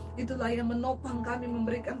 itulah yang menopang kami,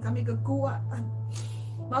 memberikan kami kekuatan.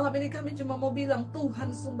 Malam ini kami cuma mau bilang,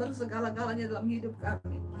 Tuhan sumber segala-galanya dalam hidup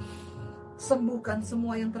kami. Sembuhkan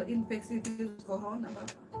semua yang terinfeksi virus corona,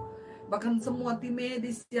 Bapak. Bahkan semua tim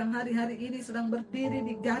medis yang hari-hari ini sedang berdiri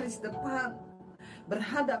di garis depan,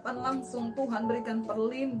 berhadapan langsung, Tuhan berikan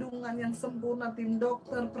perlindungan yang sempurna, tim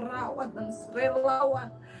dokter, perawat, dan relawan.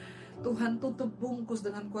 Tuhan tutup bungkus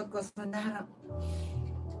dengan kuat-kuasa darah.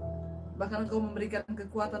 Bahkan Engkau memberikan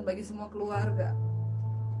kekuatan bagi semua keluarga.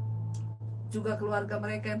 Juga keluarga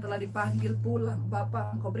mereka yang telah dipanggil pulang,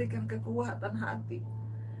 Bapak, Engkau berikan kekuatan hati.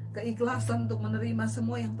 keikhlasan untuk menerima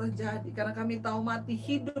semua yang terjadi, karena kami tahu mati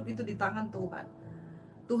hidup itu di tangan Tuhan.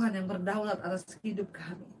 Tuhan yang berdaulat atas hidup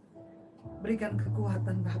kami. Berikan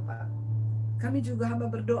kekuatan Bapa. Kami juga hamba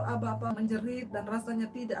berdoa Bapa, menjerit dan rasanya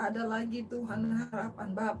tidak ada lagi Tuhan harapan.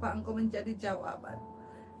 Bapa, Engkau menjadi jawaban.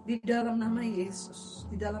 Di dalam nama Yesus,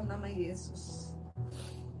 di dalam nama Yesus.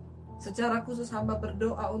 Secara khusus hamba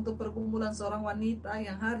berdoa untuk pergumulan seorang wanita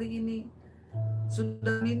yang hari ini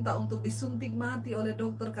sudah minta untuk disuntik mati oleh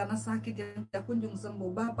dokter karena sakit yang tidak kunjung sembuh.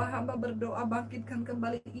 Bapa, hamba berdoa bangkitkan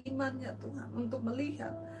kembali imannya Tuhan, untuk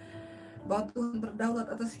melihat bahwa Tuhan berdaulat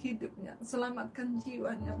atas hidupnya. Selamatkan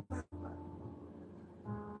jiwanya Bapa.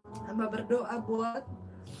 Hamba berdoa buat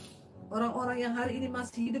orang-orang yang hari ini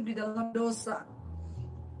masih hidup di dalam dosa.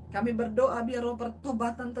 Kami berdoa biar roh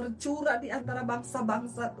pertobatan tercurah di antara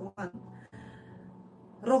bangsa-bangsa Tuhan.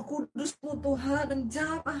 Roh Kudus-Mu Tuhan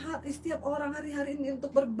menjamah hati setiap orang hari-hari ini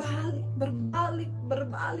untuk berbalik.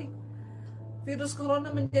 Virus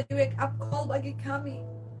Corona menjadi wake up call bagi kami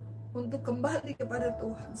untuk kembali kepada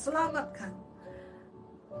Tuhan. Selamatkan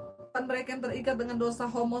mereka yang terikat dengan dosa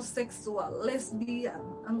homoseksual, lesbian.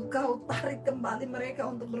 Engkau tarik kembali mereka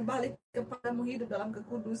untuk berbalik kepadamu, hidup dalam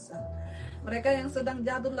kekudusan. Mereka yang sedang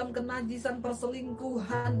jatuh dalam kenajisan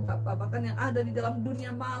perselingkuhan, Bapak, bahkan yang ada di dalam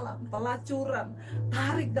dunia malam, pelacuran,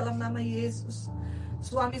 tarik dalam nama Yesus.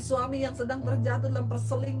 Suami-suami yang sedang terjatuh dalam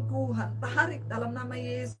perselingkuhan, tarik dalam nama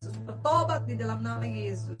Yesus. Bertobat di dalam nama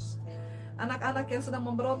Yesus. Anak-anak yang sedang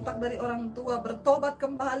memberontak dari orang tua, bertobat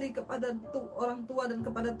kembali kepada orang tua dan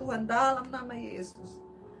kepada Tuhan dalam nama Yesus.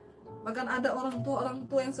 Bahkan ada orang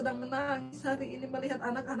tua yang sedang menangis hari ini melihat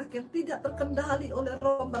anak-anak yang tidak terkendali oleh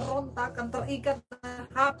roh berontakan, terikat dengan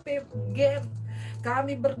HP, game.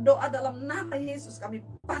 Kami berdoa dalam nama Yesus, kami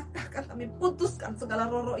patahkan, kami putuskan segala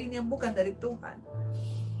roh-roh ini yang bukan dari Tuhan.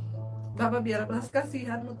 Bapak, biar belas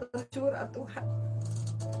kasihan-Mu tercurah Tuhan.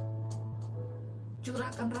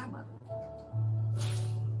 Curahkan rahmat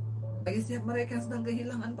bagi setiap mereka yang sedang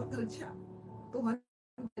kehilangan pekerjaan. Tuhan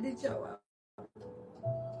menjadi jawab.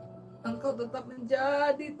 Engkau tetap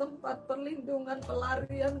menjadi tempat perlindungan,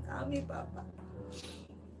 pelarian kami Bapak.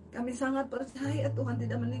 Kami sangat percaya Tuhan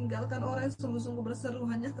tidak meninggalkan orang yang sungguh-sungguh berseru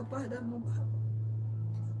hanya kepadamu Bapak.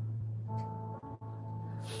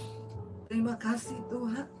 Terima kasih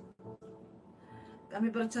Tuhan. Kami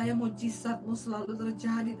percaya mujizat-Mu selalu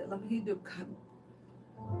terjadi dalam hidup kami.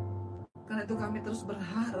 Karena itu kami terus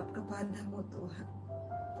berharap kepadamu Tuhan.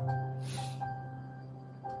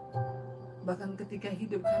 Bahkan ketika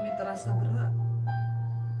hidup kami terasa berat,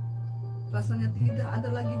 rasanya tidak ada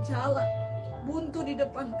lagi jalan, buntu di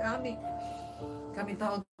depan kami, kami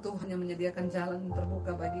tahu Tuhan yang menyediakan jalan yang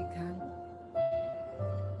terbuka bagi kami.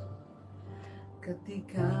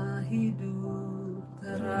 Ketika hidup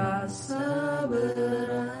terasa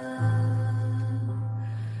berat,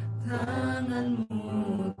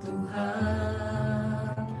 tangan-Mu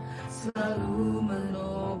Tuhan selalu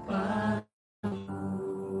menopang.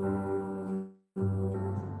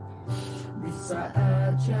 Di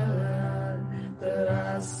saat jalan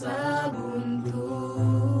terasa buntu,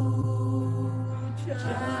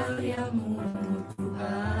 cahaya-Mu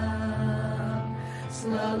Tuhan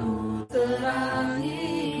selalu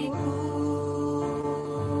terangiku.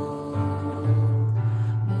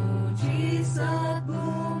 Mujizat-Mu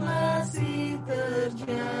masih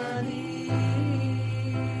terjadi.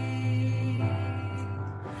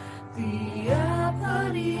 Tiap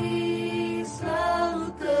hari selalu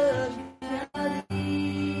terjadi.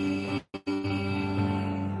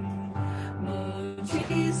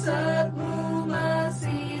 Mujizat-Mu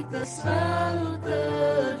masih selalu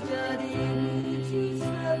terjadi.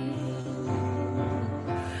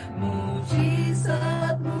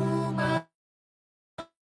 Mujizat-Mu masih.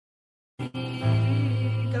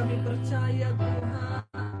 Kami percaya Tuhan,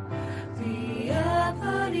 tiap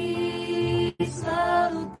hari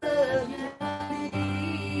selalu terjadi.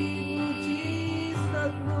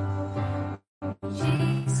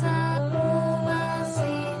 Mujizat-Mu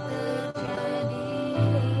masih terjadi.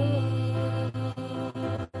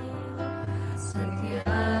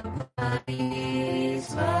 Setiap hari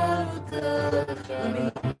selalu terjadi.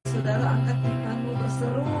 Saudara, angkat tanganmu,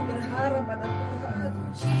 berseru, berharap pada Tuhan.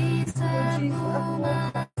 Mujizat-Mu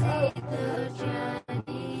masih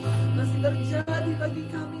terjadi. Masih terjadi bagi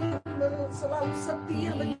kami yang selalu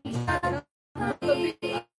setia menjaga.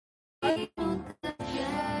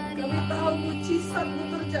 Kami tahu mujizat-Mu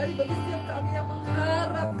terjadi bagi setiap kami yang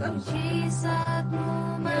mengharapkan. Mujizat-Mu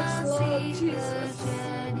masih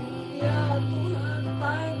terjadi. Ya Tuhan,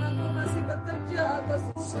 tangan-Mu masih bekerja atas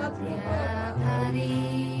umat-Mu. Hari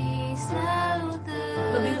selalu terjadi.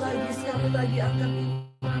 Lebih lagi, sekali lagi akan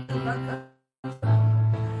katakan,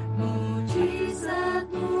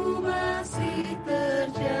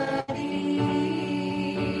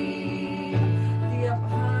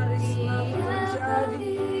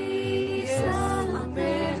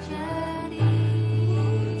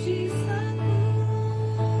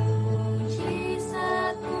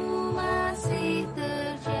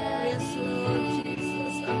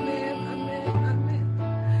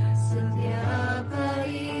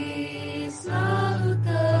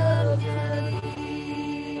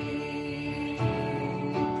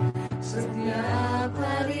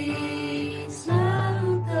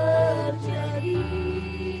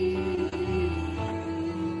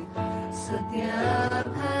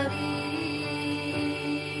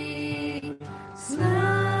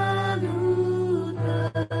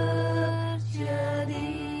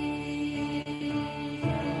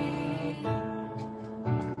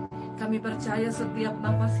 percaya setiap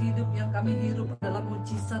nafas hidup yang kami hirup adalah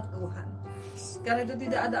mujizat Tuhan. Karena itu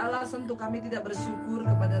tidak ada alasan untuk kami tidak bersyukur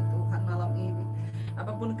kepada Tuhan malam ini.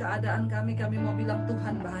 Apapun keadaan kami mau bilang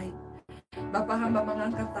Tuhan baik. Bapak hamba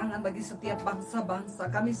mengangkat tangan bagi setiap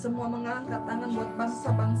bangsa-bangsa. Kami semua mengangkat tangan buat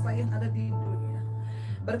bangsa-bangsa yang ada di dunia.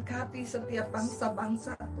 Berkati setiap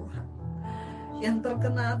bangsa-bangsa Tuhan yang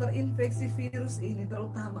terkena terinfeksi virus ini,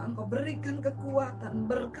 terutama Engkau berikan kekuatan,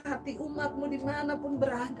 berkati umat-Mu dimanapun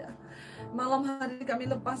berada. Malam hari ini kami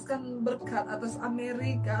lepaskan berkat atas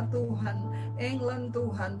Amerika Tuhan, England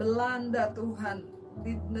Tuhan, Belanda Tuhan,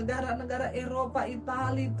 di negara-negara Eropa,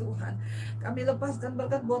 Italia Tuhan. Kami lepaskan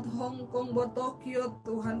berkat buat Hong Kong, buat Tokyo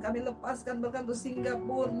Tuhan. Kami lepaskan berkat untuk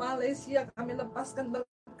Singapura, Malaysia. Kami lepaskan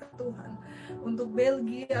berkat Tuhan untuk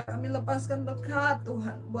Belgia. Kami lepaskan berkat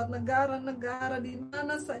Tuhan buat negara-negara di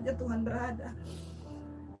mana saja Tuhan berada.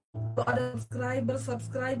 Kalau ada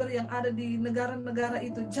subscriber yang ada di negara-negara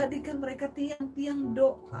itu, jadikan mereka tiang-tiang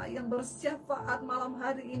doa yang bersyafaat malam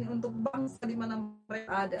hari ini untuk bangsa di mana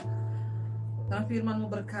mereka ada. Karena firman-Mu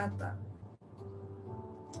berkata,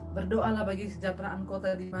 berdoalah bagi kesejahteraan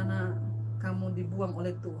kota di mana kamu dibuang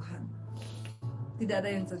oleh Tuhan. Tidak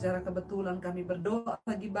ada yang secara kebetulan, kami berdoa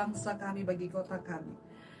bagi bangsa kami, bagi kota kami.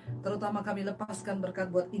 Terutama kami lepaskan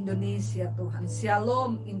berkat buat Indonesia Tuhan.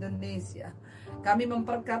 Shalom Indonesia. Kami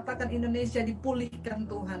memperkatakan Indonesia dipulihkan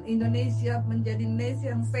Tuhan. Indonesia menjadi Indonesia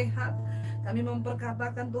yang sehat. Kami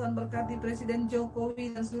memperkatakan Tuhan berkati Presiden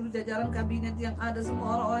Jokowi dan seluruh jajaran kabinet yang ada,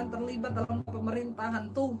 semua orang-orang yang terlibat dalam pemerintahan.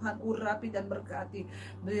 Tuhan urapi dan berkati,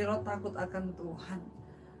 beri roh takut akan Tuhan,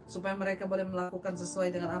 supaya mereka boleh melakukan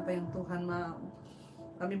sesuai dengan apa yang Tuhan mau.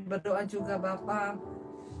 Kami berdoa juga Bapa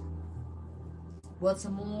buat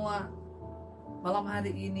semua malam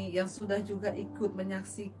hari ini yang sudah juga ikut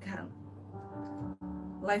menyaksikan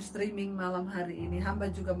live streaming malam hari ini. Hamba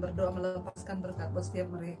juga berdoa melepaskan berkat buat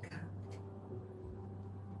setiap mereka.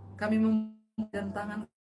 Kami memegang tangan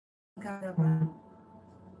kehadapan.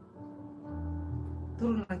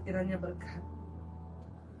 Turunlah kiranya berkat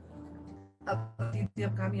atas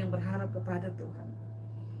setiap kami yang berharap kepada Tuhan.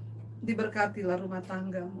 Diberkatilah rumah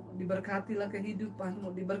tanggamu, diberkatilah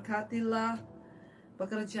kehidupanmu, diberkatilah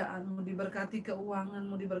pekerjaanmu, diberkati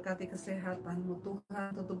keuanganmu, diberkati kesehatanmu.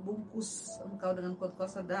 Tuhan tutup bungkus engkau dengan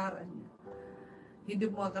kuasa darahnya.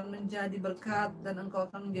 Hidupmu akan menjadi berkat dan engkau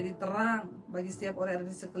akan menjadi terang bagi setiap orang yang ada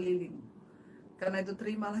di sekeliling. Karena itu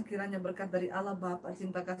terimalah kiranya berkat dari Allah Bapa,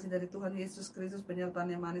 cinta kasih dari Tuhan Yesus Kristus, penyertaan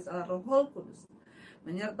yang manis Allah Roh Kudus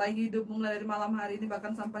menyertai hidupmu mulai dari malam hari ini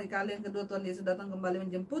bahkan sampai kali yang kedua Tuhan Yesus datang kembali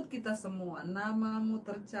menjemput kita semua. Namamu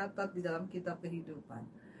tercatat di dalam kitab kehidupan.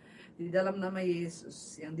 Di dalam nama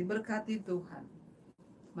Yesus yang diberkati Tuhan.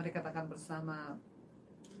 Mari katakan bersama.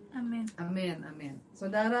 Amin. Amin, amin.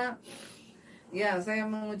 Saudara, ya, saya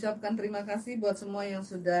mengucapkan terima kasih buat semua yang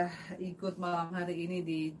sudah ikut malam hari ini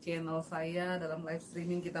di channel saya dalam live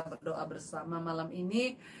streaming kita berdoa bersama malam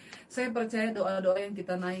ini. Saya percaya doa-doa yang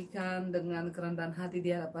kita naikkan dengan kerendahan hati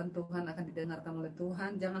di hadapan Tuhan akan didengarkan oleh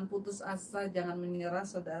Tuhan. Jangan putus asa, jangan menyerah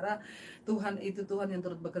saudara. Tuhan itu Tuhan yang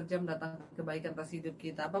turut bekerja mendatangkan kebaikan atas hidup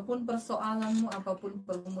kita. Apapun persoalanmu, apapun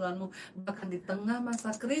pergumulanmu, bahkan di tengah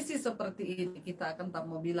masa krisis seperti ini, kita akan tak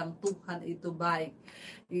mau bilang Tuhan itu baik.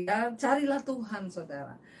 Ya, carilah Tuhan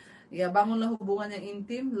saudara. Ya, bangunlah hubungan yang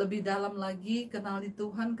intim, lebih dalam lagi, kenali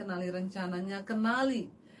Tuhan, kenali rencananya, kenali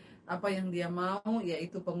apa yang dia mau,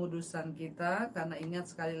 yaitu pengudusan kita. Karena ingat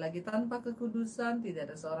sekali lagi, tanpa kekudusan tidak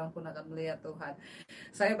ada seorang pun akan melihat Tuhan.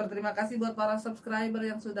 Saya berterima kasih buat para subscriber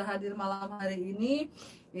yang sudah hadir malam hari ini.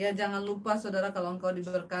 Ya, jangan lupa saudara, kalau engkau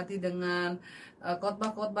diberkati dengan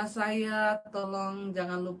khotbah-khotbah saya, tolong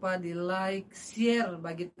jangan lupa di like, share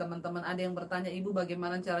bagi teman-teman. Ada yang bertanya, Ibu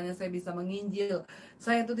bagaimana caranya saya bisa menginjil?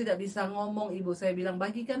 Saya itu tidak bisa ngomong Ibu, saya bilang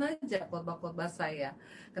bagikan aja khotbah-khotbah saya.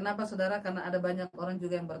 Kenapa saudara? Karena ada banyak orang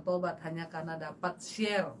juga yang bertobat hanya karena dapat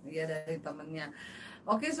share ya dari temannya.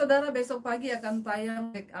 Oke saudara, besok pagi akan tayang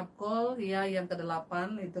wake up call ya yang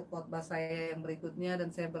ke-8, itu khotbah saya yang berikutnya, dan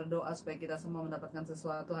saya berdoa supaya kita semua mendapatkan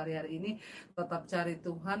sesuatu hari-hari ini. Tetap cari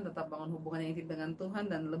Tuhan, tetap bangun hubungan yang intim dengan Tuhan,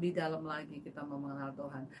 dan lebih dalam lagi kita mau mengenal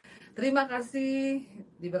Tuhan. Terima kasih,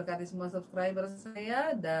 diberkati semua subscriber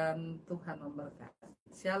saya, dan Tuhan memberkati.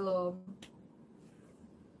 Shalom.